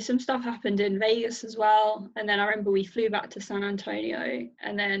yeah, so some stuff happened in Vegas as well. And then I remember we flew back to San Antonio.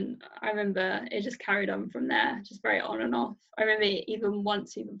 And then I remember it just carried on from there, just very on and off. I remember even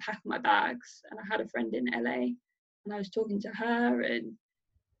once even packing my bags, and I had a friend in LA, and I was talking to her, and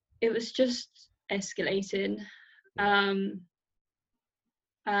it was just escalating. Yeah.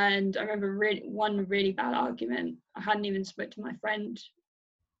 And I remember one really bad argument. I hadn't even spoke to my friend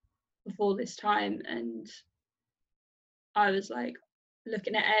before this time, and I was like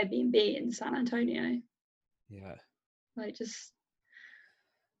looking at Airbnb in San Antonio. Yeah. Like, just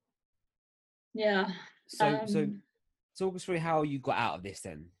yeah. So talk us through how you got out of this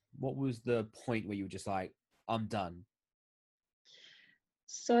then. What was the point where you were just like, I'm done?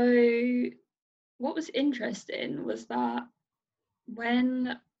 So what was interesting was that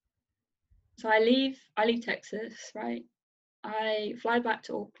when so I leave Texas, right? I fly back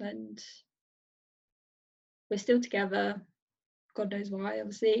to Auckland. We're still together. God knows why,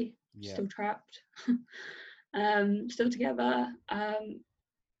 obviously. Yeah. Still trapped. Still together.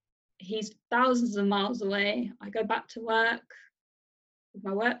 He's thousands of miles away. I go back to work with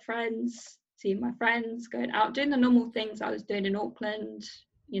my work friends, seeing my friends, going out, doing the normal things I was doing in Auckland,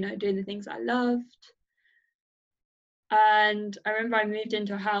 you know, doing the things I loved. And I remember I moved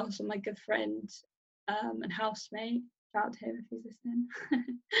into a house with my good friend and housemate. Shout out to him if he's listening.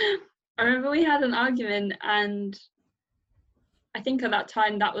 I remember we had an argument, and I think at that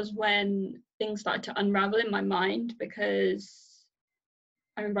time that was when things started to unravel in my mind, because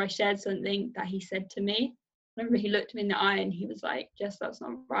I remember I shared something that he said to me. I remember he looked me in the eye and he was like, "Jess, that's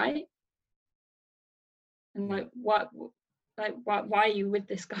not right." And like, what? Like, why are you with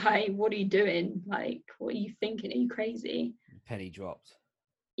this guy? What are you doing? Like, what are you thinking? Are you crazy? Penny dropped.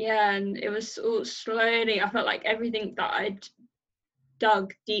 Yeah, and it was all slowly, I felt like everything that I'd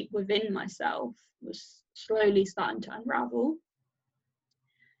dug deep within myself was slowly starting to unravel.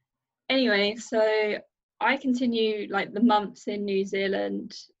 Anyway, so I continue like the months in New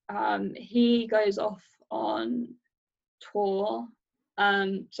Zealand. He goes off on tour.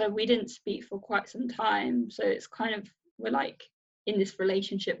 So we didn't speak for quite some time. So it's kind of, we're like in this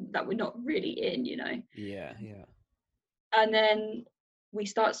relationship that we're not really in, you know? Yeah, yeah. And then we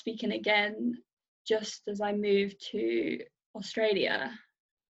start speaking again just as I moved to Australia.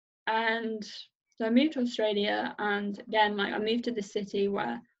 And so I moved to Australia, and again, like I moved to the city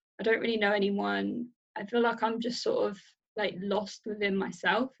where I don't really know anyone. I feel like I'm just sort of like lost within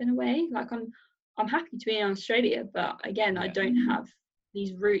myself in a way. Like I'm happy to be in Australia, but again, I don't have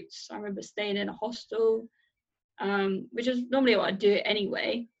these roots. I remember staying in a hostel, which is normally what I do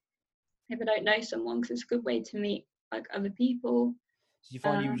anyway if I don't know someone, because it's a good way to meet like other people. So you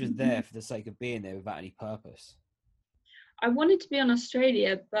find you were just there for the sake of being there without any purpose? I wanted to be in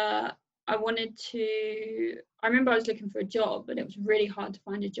Australia, but I remember I was looking for a job, but it was really hard to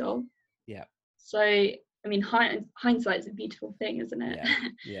find a job. Yeah. So, I mean, hindsight is a beautiful thing, isn't it? Yeah,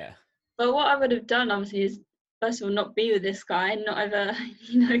 yeah. But what I would have done, obviously, is first of all, not be with this guy, not ever,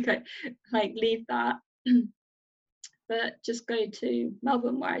 like leave that, but just go to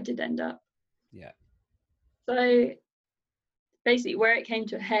Melbourne, where I did end up. Yeah. So, basically, where it came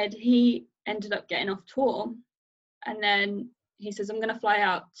to a head, he ended up getting off tour. And then he says, "I'm going to fly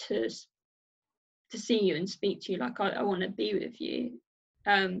out to see you and speak to you. Like, I want to be with you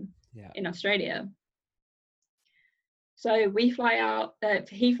in Australia." So we fly out,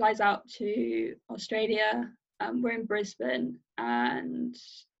 he flies out to Australia. We're in Brisbane, and,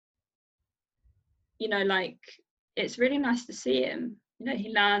 you know, like, it's really nice to see him. You know,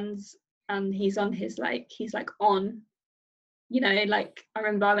 he lands and he's on his, like, he's like on, you know, like I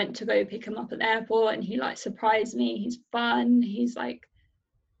remember I went to go pick him up at the airport, and he like surprised me. He's fun. He's like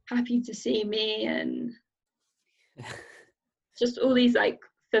happy to see me, and just all these like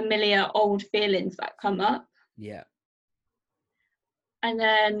familiar old feelings that come up. Yeah. And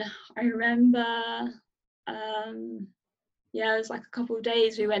then I remember, it was like a couple of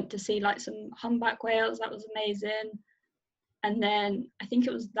days we went to see like some humpback whales. That was amazing. And then I think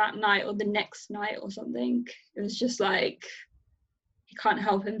it was that night or the next night or something, it was just like he can't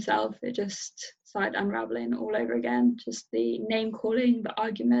help himself. It just started unraveling all over again. Just the name calling, the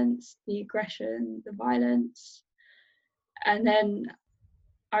arguments, the aggression, the violence. And then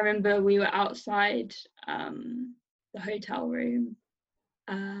I remember we were outside the hotel room,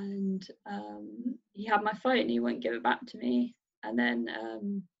 and he had my phone. He wouldn't give it back to me. And then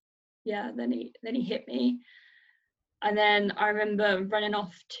then he hit me. And then I remember running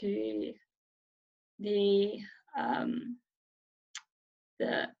off to the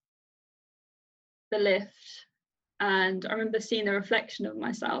lift, and I remember seeing the reflection of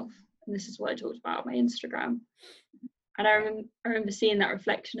myself, and this is what I talked about on my Instagram. And I remember seeing that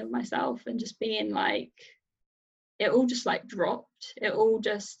reflection of myself and just being like, it all just like dropped. It all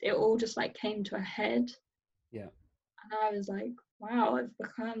just like came to a head. Yeah. And I was like, wow, I've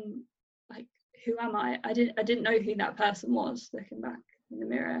become like, who am I? I didn't know who that person was looking back in the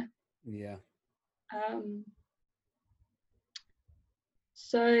mirror. Yeah.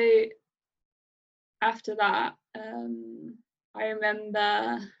 So after that, I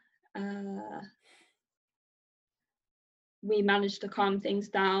remember we managed to calm things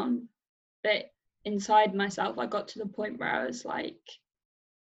down, but inside myself, I got to the point where I was like,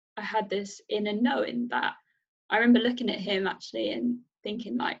 I had this inner knowing that I remember looking at him actually and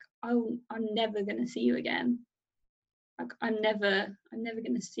thinking like, oh, I'm never going to see you again. Like, I'm never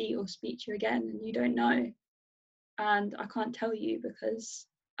going to see or speak to you again, and you don't know. And I can't tell you because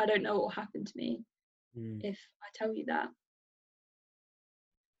I don't know what will happen to me if I tell you that.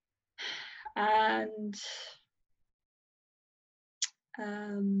 And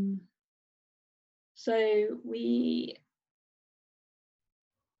so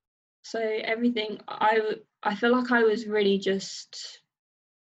everything, I feel like I was really just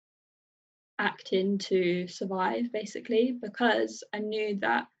acting to survive, basically, because I knew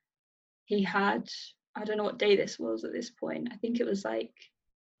that he had, I don't know what day this was at this point. I think it was like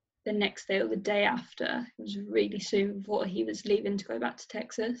the next day or the day after. It was really soon before he was leaving to go back to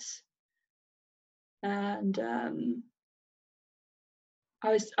Texas. And I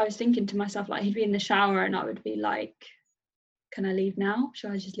was thinking to myself, like, he'd be in the shower and I would be like, can I leave now?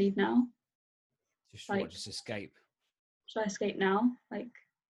 Should I just leave now? Just escape. Should I escape now? Like,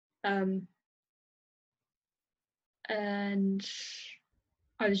 and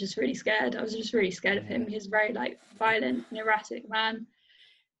I was just really scared. I was just really scared of him. He's very like violent and erratic man.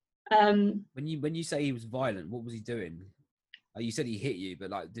 When you say he was violent, what was he doing? You said he hit you, but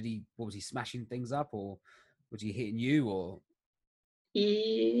like, what was he smashing things up, or was he hitting you, or?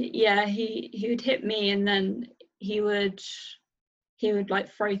 He would hit me, and then he would like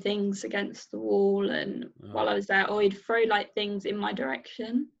throw things against the wall, and while I was there, or he'd throw like things in my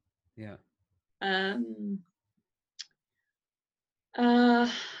direction. Yeah.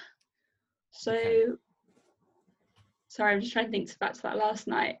 So okay. Sorry, I'm just trying to think back to that last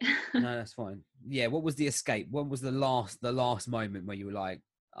night. No, that's fine. Yeah, what was the escape? What was the last moment where you were like,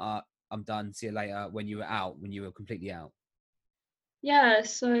 I'm done, see you later, when you were completely out? Yeah,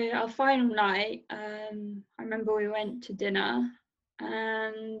 so our final night, I remember we went to dinner,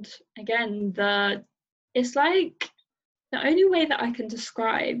 and again, it's like the only way that I can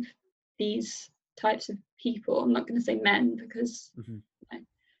describe these types of people, I'm not going to say men because I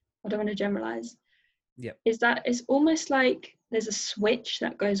don't want to generalize, is that it's almost like there's a switch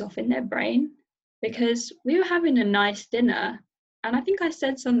that goes off in their brain, because we were having a nice dinner, and I think I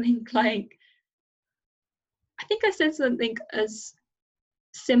said something as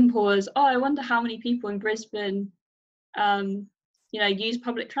simple as, oh, I wonder how many people in Brisbane use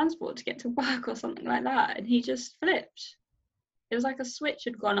public transport to get to work or something like that, and he just flipped. It was like a switch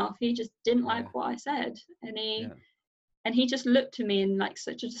had gone off. He just didn't like what I said, and he just looked at me in like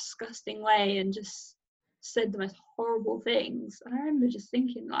such a disgusting way and just said the most horrible things. And I remember just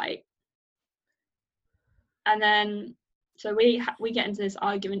thinking like, and then so we get into this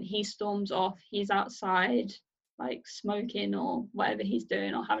argument. He storms off. He's outside like smoking or whatever he's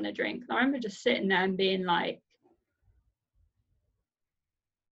doing or having a drink. And I remember just sitting there and being like,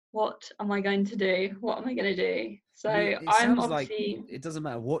 what am I going to do? What am I going to do? So it sounds like it doesn't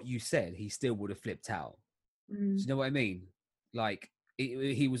matter what you said, he still would have flipped out. Do you know what I mean? Like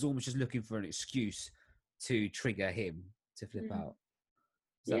he was almost just looking for an excuse to trigger him to flip out.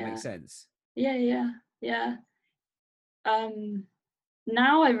 Does that make sense? Yeah.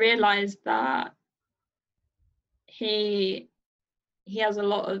 Now I realize that he has a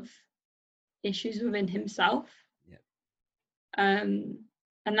lot of issues within himself.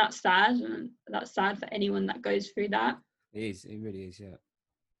 And that's sad, and that's sad for anyone that goes through that. It really is,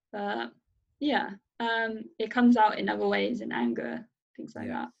 yeah. It comes out in other ways, in anger, things like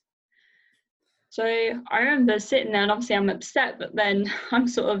that. So I remember sitting there, and obviously I'm upset, but then I'm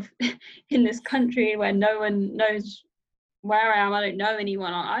sort of in this country where no one knows where I am. I don't know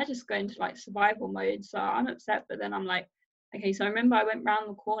anyone. I just go into like survival mode. So I'm upset, but then I'm like, okay. So I remember I went round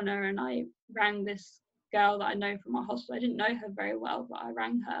the corner and I rang this girl that I know from my hostel. I didn't know her very well, but I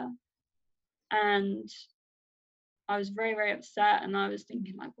rang her, and I was very, very upset, and I was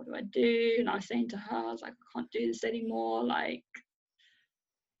thinking like, what do I do? And I was saying to her, I was like, I can't do this anymore. Like,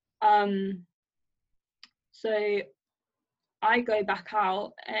 so I go back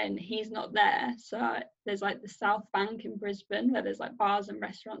out and he's not there. So there's like the South Bank in Brisbane where there's like bars and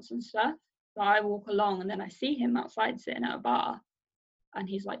restaurants and stuff. So I walk along and then I see him outside sitting at a bar, and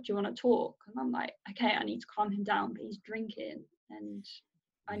he's like, do you want to talk? And I'm like, okay, I need to calm him down, but he's drinking. And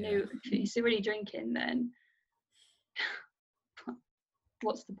I knew if he's really drinking, then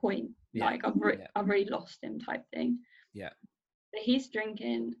what's the point? Like I've already lost him type thing. But he's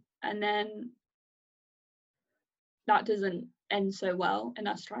drinking, and then that doesn't end so well, and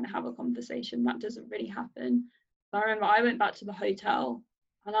us trying to have a conversation, that doesn't really happen. So I remember I went back to the hotel,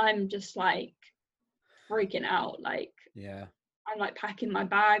 and I'm just like freaking out. Like, I'm like packing my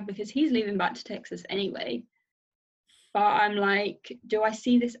bag because he's leaving back to Texas anyway. But I'm like, do I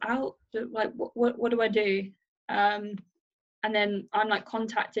see this out? Like, what do I do? And then I'm like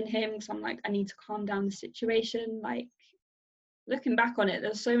contacting him, because I'm like, I need to calm down the situation. Like, looking back on it,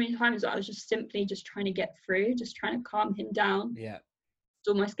 there's so many times that I was just simply just trying to get through, just trying to calm him down. To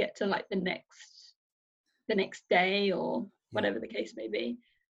almost get to like the next day or whatever the case may be.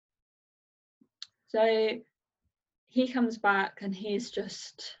 So he comes back and he's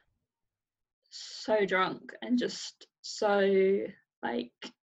just so drunk and just so like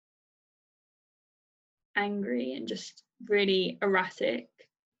angry and just really erratic.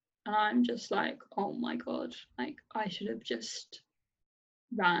 And I'm just like, oh my God, like I should have just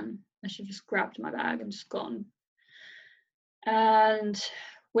ran. I should have just grabbed my bag and just gone. And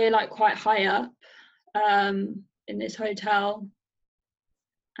we're like quite high up in this hotel,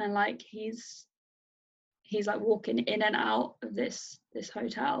 and like he's like walking in and out of this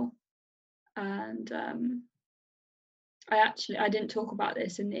hotel. And I didn't talk about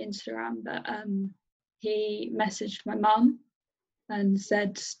this in the Instagram, but he messaged my mum and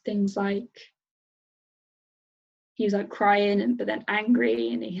said things like, he was like crying but then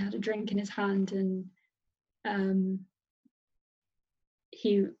angry, and he had a drink in his hand, and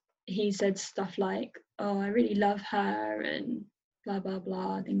he said stuff like, oh, I really love her, and blah blah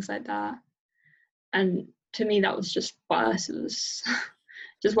blah, things like that. And to me that was just worse. It was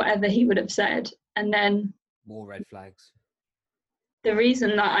just whatever he would have said. And then more red flags. The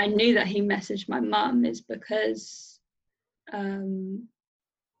reason that I knew that he messaged my mum is because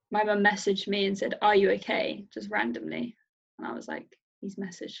my mum messaged me and said, are you okay? Just randomly. And I was like, he's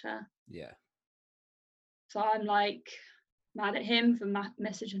messaged her. Yeah. So I'm like mad at him for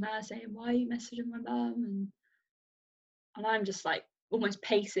messaging her, saying, why are you messaging my mum? And I'm just like almost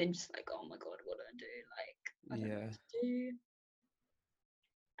pacing, just like, oh my God, what do I do? Like, I don't know what to do.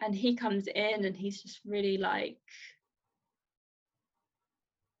 And he comes in and he's just really like,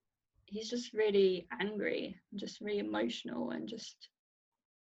 he's just really angry, just really emotional, and just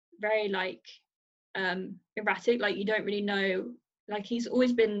very like erratic. Like, you don't really know, like, he's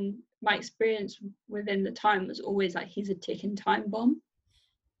always been, my experience within the time was always like he's a ticking time bomb.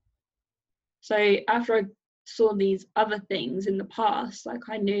 So after I saw these other things in the past, like,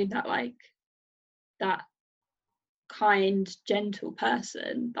 I knew that like that kind, gentle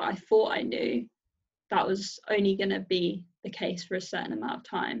person that I thought I knew, that was only going to be the case for a certain amount of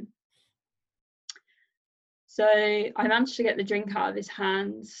time. So I managed to get the drink out of his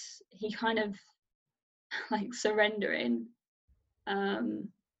hands. He kind of like surrendering.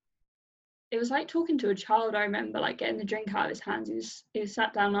 It was like talking to a child. I remember like getting the drink out of his hands. He was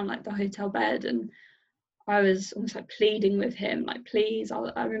sat down on like the hotel bed, and I was almost like pleading with him, like, please.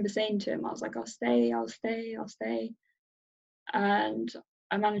 I remember saying to him, I was like, I'll stay. And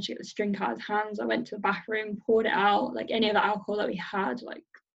I managed to get this drink out of his hands. I went to the bathroom, poured it out, like any of the alcohol that we had, like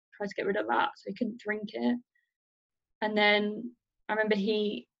tried to get rid of that so he couldn't drink it. And then I remember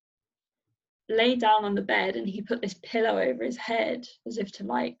he lay down on the bed and he put this pillow over his head as if to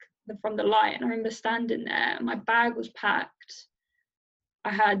like from the light. And I remember standing there and my bag was packed. I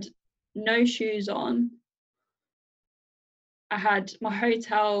had no shoes on. I had my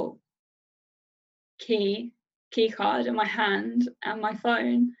hotel key card in my hand and my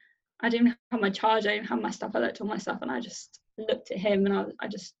phone. I didn't have my charger, I didn't have my stuff. I looked at all my stuff and I just looked at him and I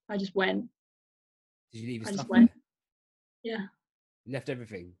just went. Did you leave your I stuff just went. there? Yeah. You left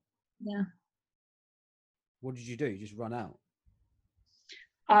everything? Yeah. What did you do? You just run out?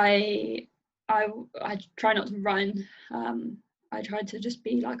 I try not to run. I tried to just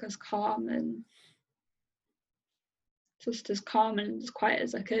be like as calm and as quiet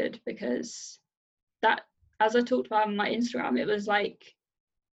as I could, because that, as I talked about on my Instagram, it was like,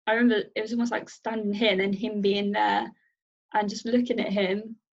 I remember it was almost like standing here and then him being there and just looking at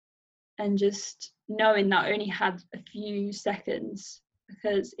him and just knowing that I only had a few seconds,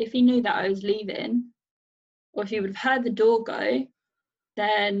 because if he knew that I was leaving, or if he would have heard the door go,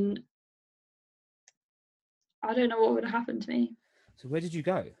 then I don't know what would have happened to me. So where did you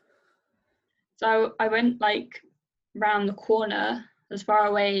go? So I went like round the corner, as far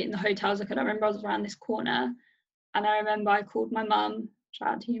away in the hotel as I could. I remember I was around this corner, and I remember I called my mum. Shout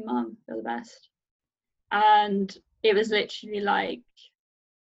out to you, mum, you're the best. And it was literally like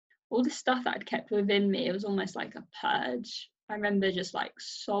all the stuff that I'd kept within me, it was almost like a purge. I remember just like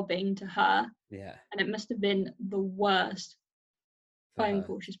sobbing to her. Yeah. And it must have been the worst phone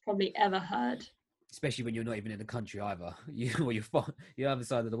call she's probably ever heard. Especially when you're not even in the country either. You're other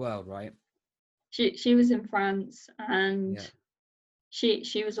side of the world, right? She was in France, and yeah.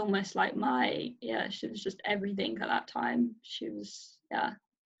 she was almost like she was just everything at that time. She was, yeah.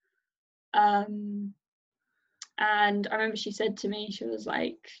 And I remember she said to me, she was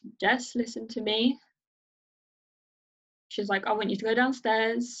like, Jess, listen to me. She was like, I want you to go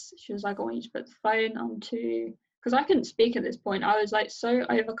downstairs. She was like, I want you to put the phone onto, because I couldn't speak at this point. I was like so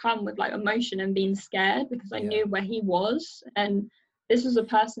overcome with like emotion and being scared, because I knew where he was, and this was a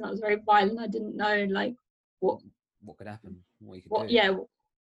person that was very violent. I didn't know like what could happen, what he could do. Yeah,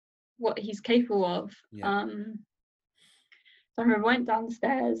 what he's capable of. Yeah. So I remember I went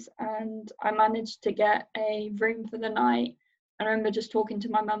downstairs and I managed to get a room for the night. I remember just talking to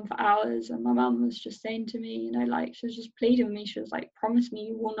my mum for hours, and my mum was just saying to me, you know, like, she was just pleading with me. She was like, promise me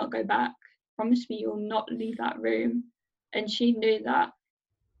you will not go back. Promise me you will not leave that room. And she knew that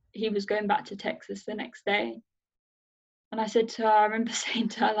he was going back to Texas the next day. And I said to her, I remember saying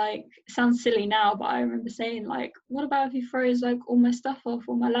to her, like, it sounds silly now, but I remember saying, like, what about if he throws like all my stuff off,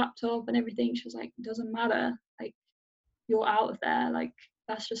 all my laptop and everything? She was like, it doesn't matter. Like, you're out of there. Like,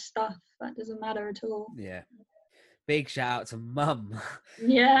 that's just stuff. That doesn't matter at all. Yeah. Big shout out to Mum.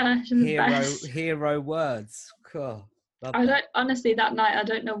 Yeah, she's the best. Hero words. Cool. Love I that. don't, honestly, that night, I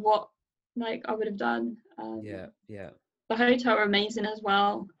don't know what, like, I would have done. Yeah. Yeah. The hotel were amazing as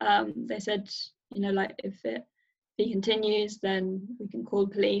well. They said, you know, like, if he continues, then we can call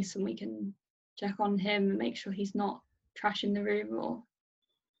the police and we can check on him and make sure he's not trashing the room or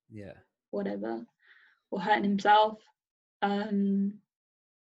Yeah. whatever, or hurting himself.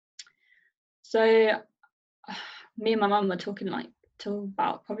 So me and my mum were talking like till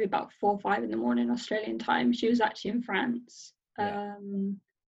probably about 4 or 5 in the morning Australian time. She was actually in France. Yeah.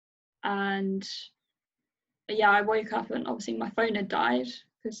 And yeah, I woke up and obviously my phone had died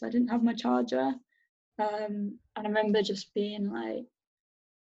because I didn't have my charger. And I remember just being like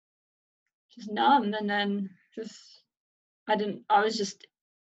just numb, and then I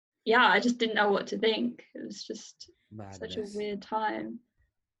just didn't know what to think. It was just Madness. such a weird time.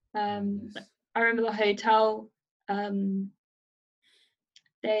 I Madness. remember the hotel,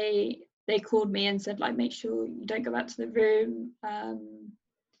 they called me and said, like, make sure you don't go back to the room.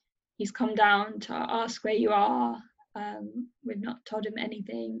 He's come down to ask where you are. We've not told him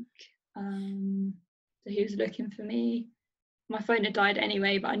anything. So he was looking for me. My phone had died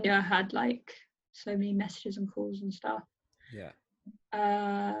anyway, but I knew I had like so many messages and calls and stuff. Yeah.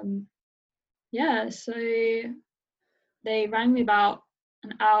 Yeah, so they rang me about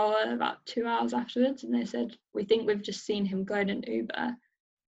an hour, about 2 hours afterwards, and they said, we think we've just seen him go in an Uber.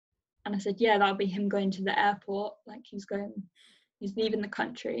 And I said, yeah, that'll be him going to the airport. Like, he's leaving the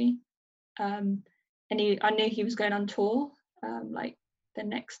country. And I knew he was going on tour, like the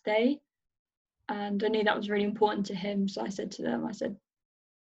next day. And I knew that was really important to him. So I said to them,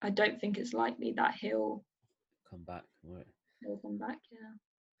 I don't think it's likely that he'll come back. Right. He'll come back, yeah.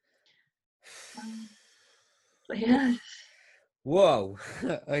 But yeah. Whoa.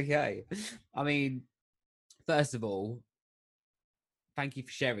 Okay. I mean, first of all, thank you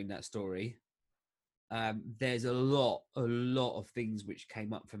for sharing that story. There's a lot of things which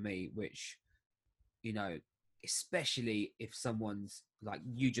came up for me, which, you know, especially if someone's, like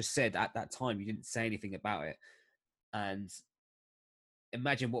you just said at that time, you didn't say anything about it. And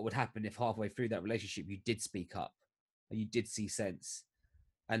imagine what would happen if halfway through that relationship you did speak up and you did see sense.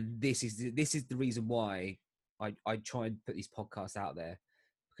 And this is the reason why I try and put these podcasts out there,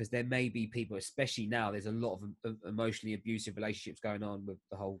 because there may be people, especially now, there's a lot of emotionally abusive relationships going on with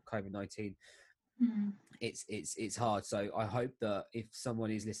the whole COVID-19. It's hard. So I hope that if someone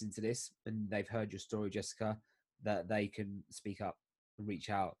is listening to this and they've heard your story, Jessica, that they can speak up and reach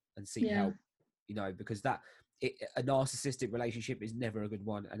out and seek help, you know, because a narcissistic relationship is never a good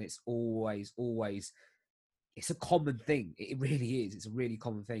one. And it's always, it's a common thing. It really is. It's a really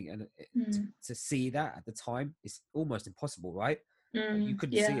common thing. And to see that at the time, it's almost impossible, right? Like, you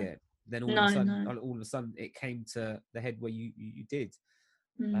couldn't see it. Then all of a sudden it came to the head where you did.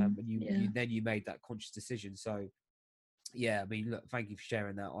 And you made that conscious decision. So yeah, I mean, look, thank you for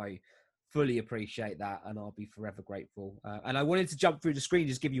sharing that. I fully appreciate that, and I'll be forever grateful. And I wanted to jump through the screen,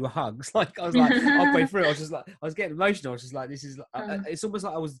 just give you a hug. It's like I was like halfway through, I was getting emotional. I was just like, this is it's almost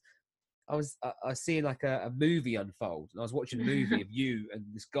like I was seeing like a movie unfold, and I was watching a movie of you and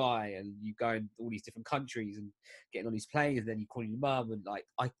this guy, and you going to all these different countries and getting on these planes, and then you calling your mum, and like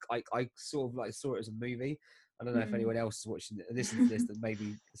I sort of like saw it as a movie. I don't know if anyone else is watching it, listening to this, that may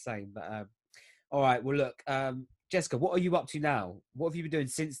be the same. But all right, well, look, Jessica, what are you up to now? What have you been doing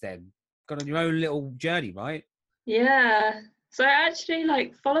since then? Gone on your own little journey, right? Yeah. So actually,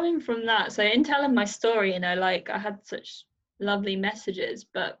 like, following from that, so in telling my story, you know, like, I had such lovely messages,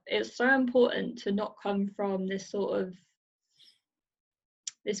 but it's so important to not come from this sort of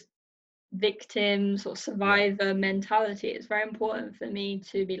this victim sort of survivor mentality. It's very important for me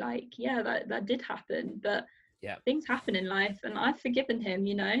to be like, yeah, that did happen, but things happen in life, and I've forgiven him,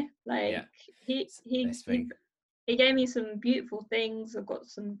 you know, like he gave me some beautiful things. I've got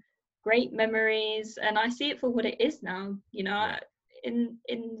some great memories, and I see it for what it is now, you know. In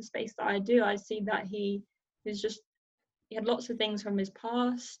the space that I do, I see that he had lots of things from his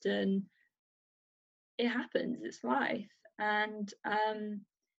past, and it happens, it's life. And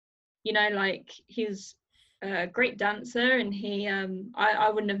you know, like, he's a great dancer, and he I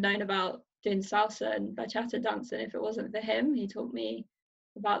wouldn't have known about doing salsa and bachata dancing if it wasn't for him. He taught me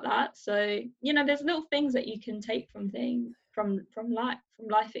about that. So, you know, there's little things that you can take from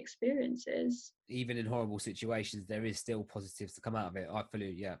life experiences. Even in horrible situations, there is still positives to come out of it. I fully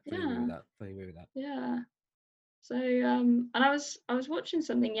agree with that. Yeah. So and I was watching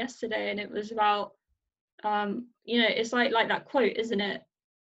something yesterday, and it was about it's like that quote, isn't it?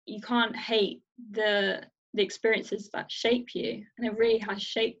 You can't hate the experiences that shape you, and it really has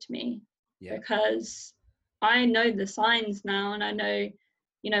shaped me. Yeah. Because I know the signs now, and I know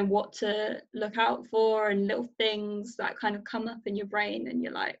what to look out for, and little things that kind of come up in your brain, and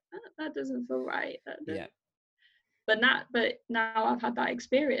you're like, that doesn't feel right. Yeah. But now I've had that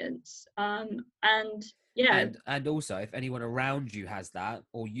experience, and yeah. And also, if anyone around you has that,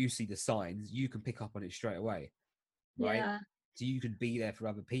 or you see the signs, you can pick up on it straight away, right? Yeah. So you can be there for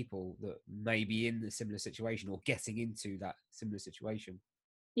other people that may be in a similar situation or getting into that similar situation.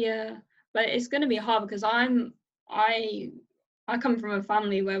 Yeah, but it's going to be hard because I come from a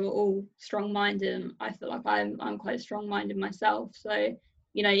family where we're all strong-minded, and I feel like I'm quite strong-minded myself. So,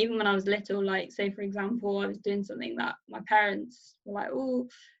 even when I was little, like, say for example, I was doing something that my parents were like, oh,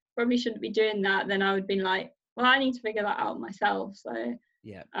 probably shouldn't be doing that, then I would be like, well, I need to figure that out myself. So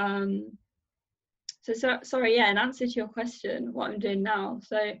yeah. So sorry, yeah, in answer to your question, what I'm doing now.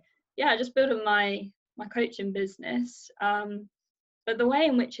 So yeah, just building my coaching business. But the way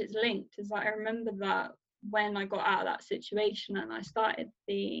in which it's linked is that I remember that when I got out of that situation and I started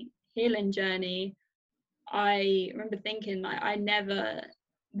the healing journey, I remember thinking, like, I never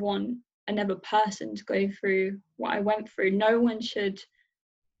want another person to go through what I went through. No one should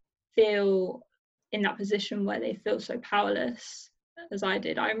feel in that position where they feel so powerless as I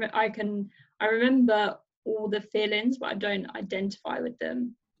did. I remember all the feelings, but I don't identify with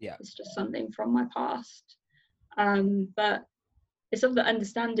them. Yeah, it's just something from my past. But it's of the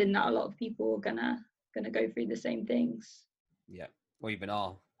understanding that a lot of people are gonna go through the same things. Yeah, or even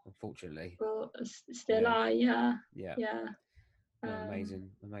are, unfortunately. Well, still are. Yeah.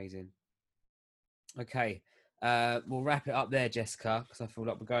 Amazing. Okay, we'll wrap it up there, Jessica, because I feel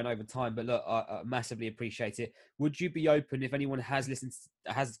like we're going over time. But look, I massively appreciate it. Would you be open, if anyone has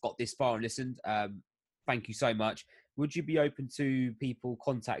got this far and listened? Thank you so much. Would you be open to people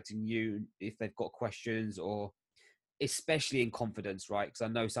contacting you if they've got questions, or especially in confidence, right? Because I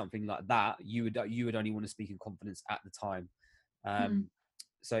know something like that, you would only want to speak in confidence at the time.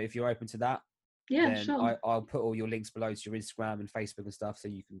 So if you're open to that, yeah, then sure. I'll put all your links below to your Instagram and Facebook and stuff, so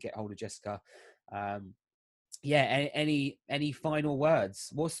you can get hold of Jessica. Any final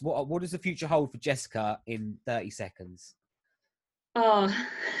words? What does the future hold for Jessica in 30 seconds? Oh,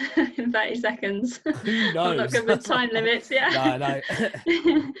 in 30 seconds. Who knows? I'm not good with time limits. Yeah.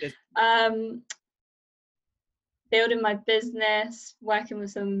 No. Building my business, working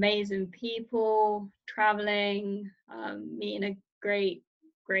with some amazing people, traveling, meeting a great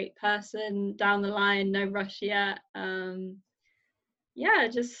person down the line. No rush yet.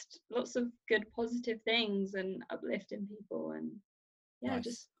 Just lots of good positive things and uplifting people, and nice.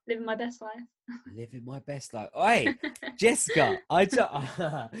 Just living my best life. Living my best life. Hey, Jessica,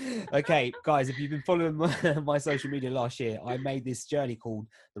 okay, guys, if you've been following my social media last year, I made this journey called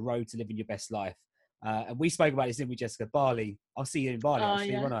The Road to Living Your Best Life. And we spoke about this, didn't we, Jessica? Bali. I'll see you in Bali,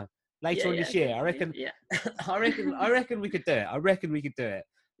 actually, won't I? Later on this year. I reckon we could do it. I reckon we could do it.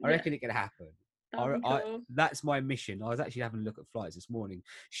 I reckon it could happen. Cool. That's my mission. I was actually having a look at flights this morning.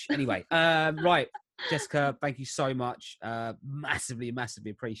 Anyway, right, Jessica, thank you so much. Massively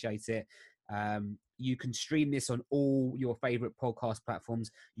appreciate it. You can stream this on all your favorite podcast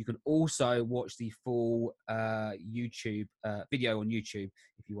platforms. You can also watch the full YouTube video on YouTube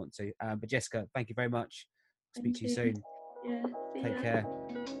if you want to. But Jessica, thank you very much. Speak to you soon. Yeah. Take care.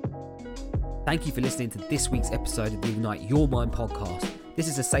 Thank you for listening to this week's episode of the Ignite Your Mind podcast. This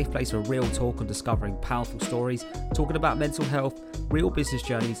is a safe place for real talk on discovering powerful stories, talking about mental health, real business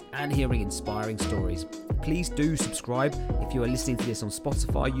journeys, and hearing inspiring stories. Please do subscribe if you are listening to this on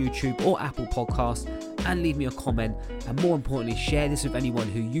Spotify, YouTube, or Apple Podcasts, and leave me a comment. And more importantly, share this with anyone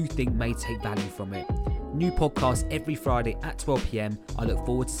who you think may take value from it. New podcasts every Friday at 12 p.m. I look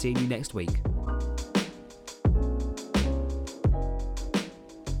forward to seeing you next week.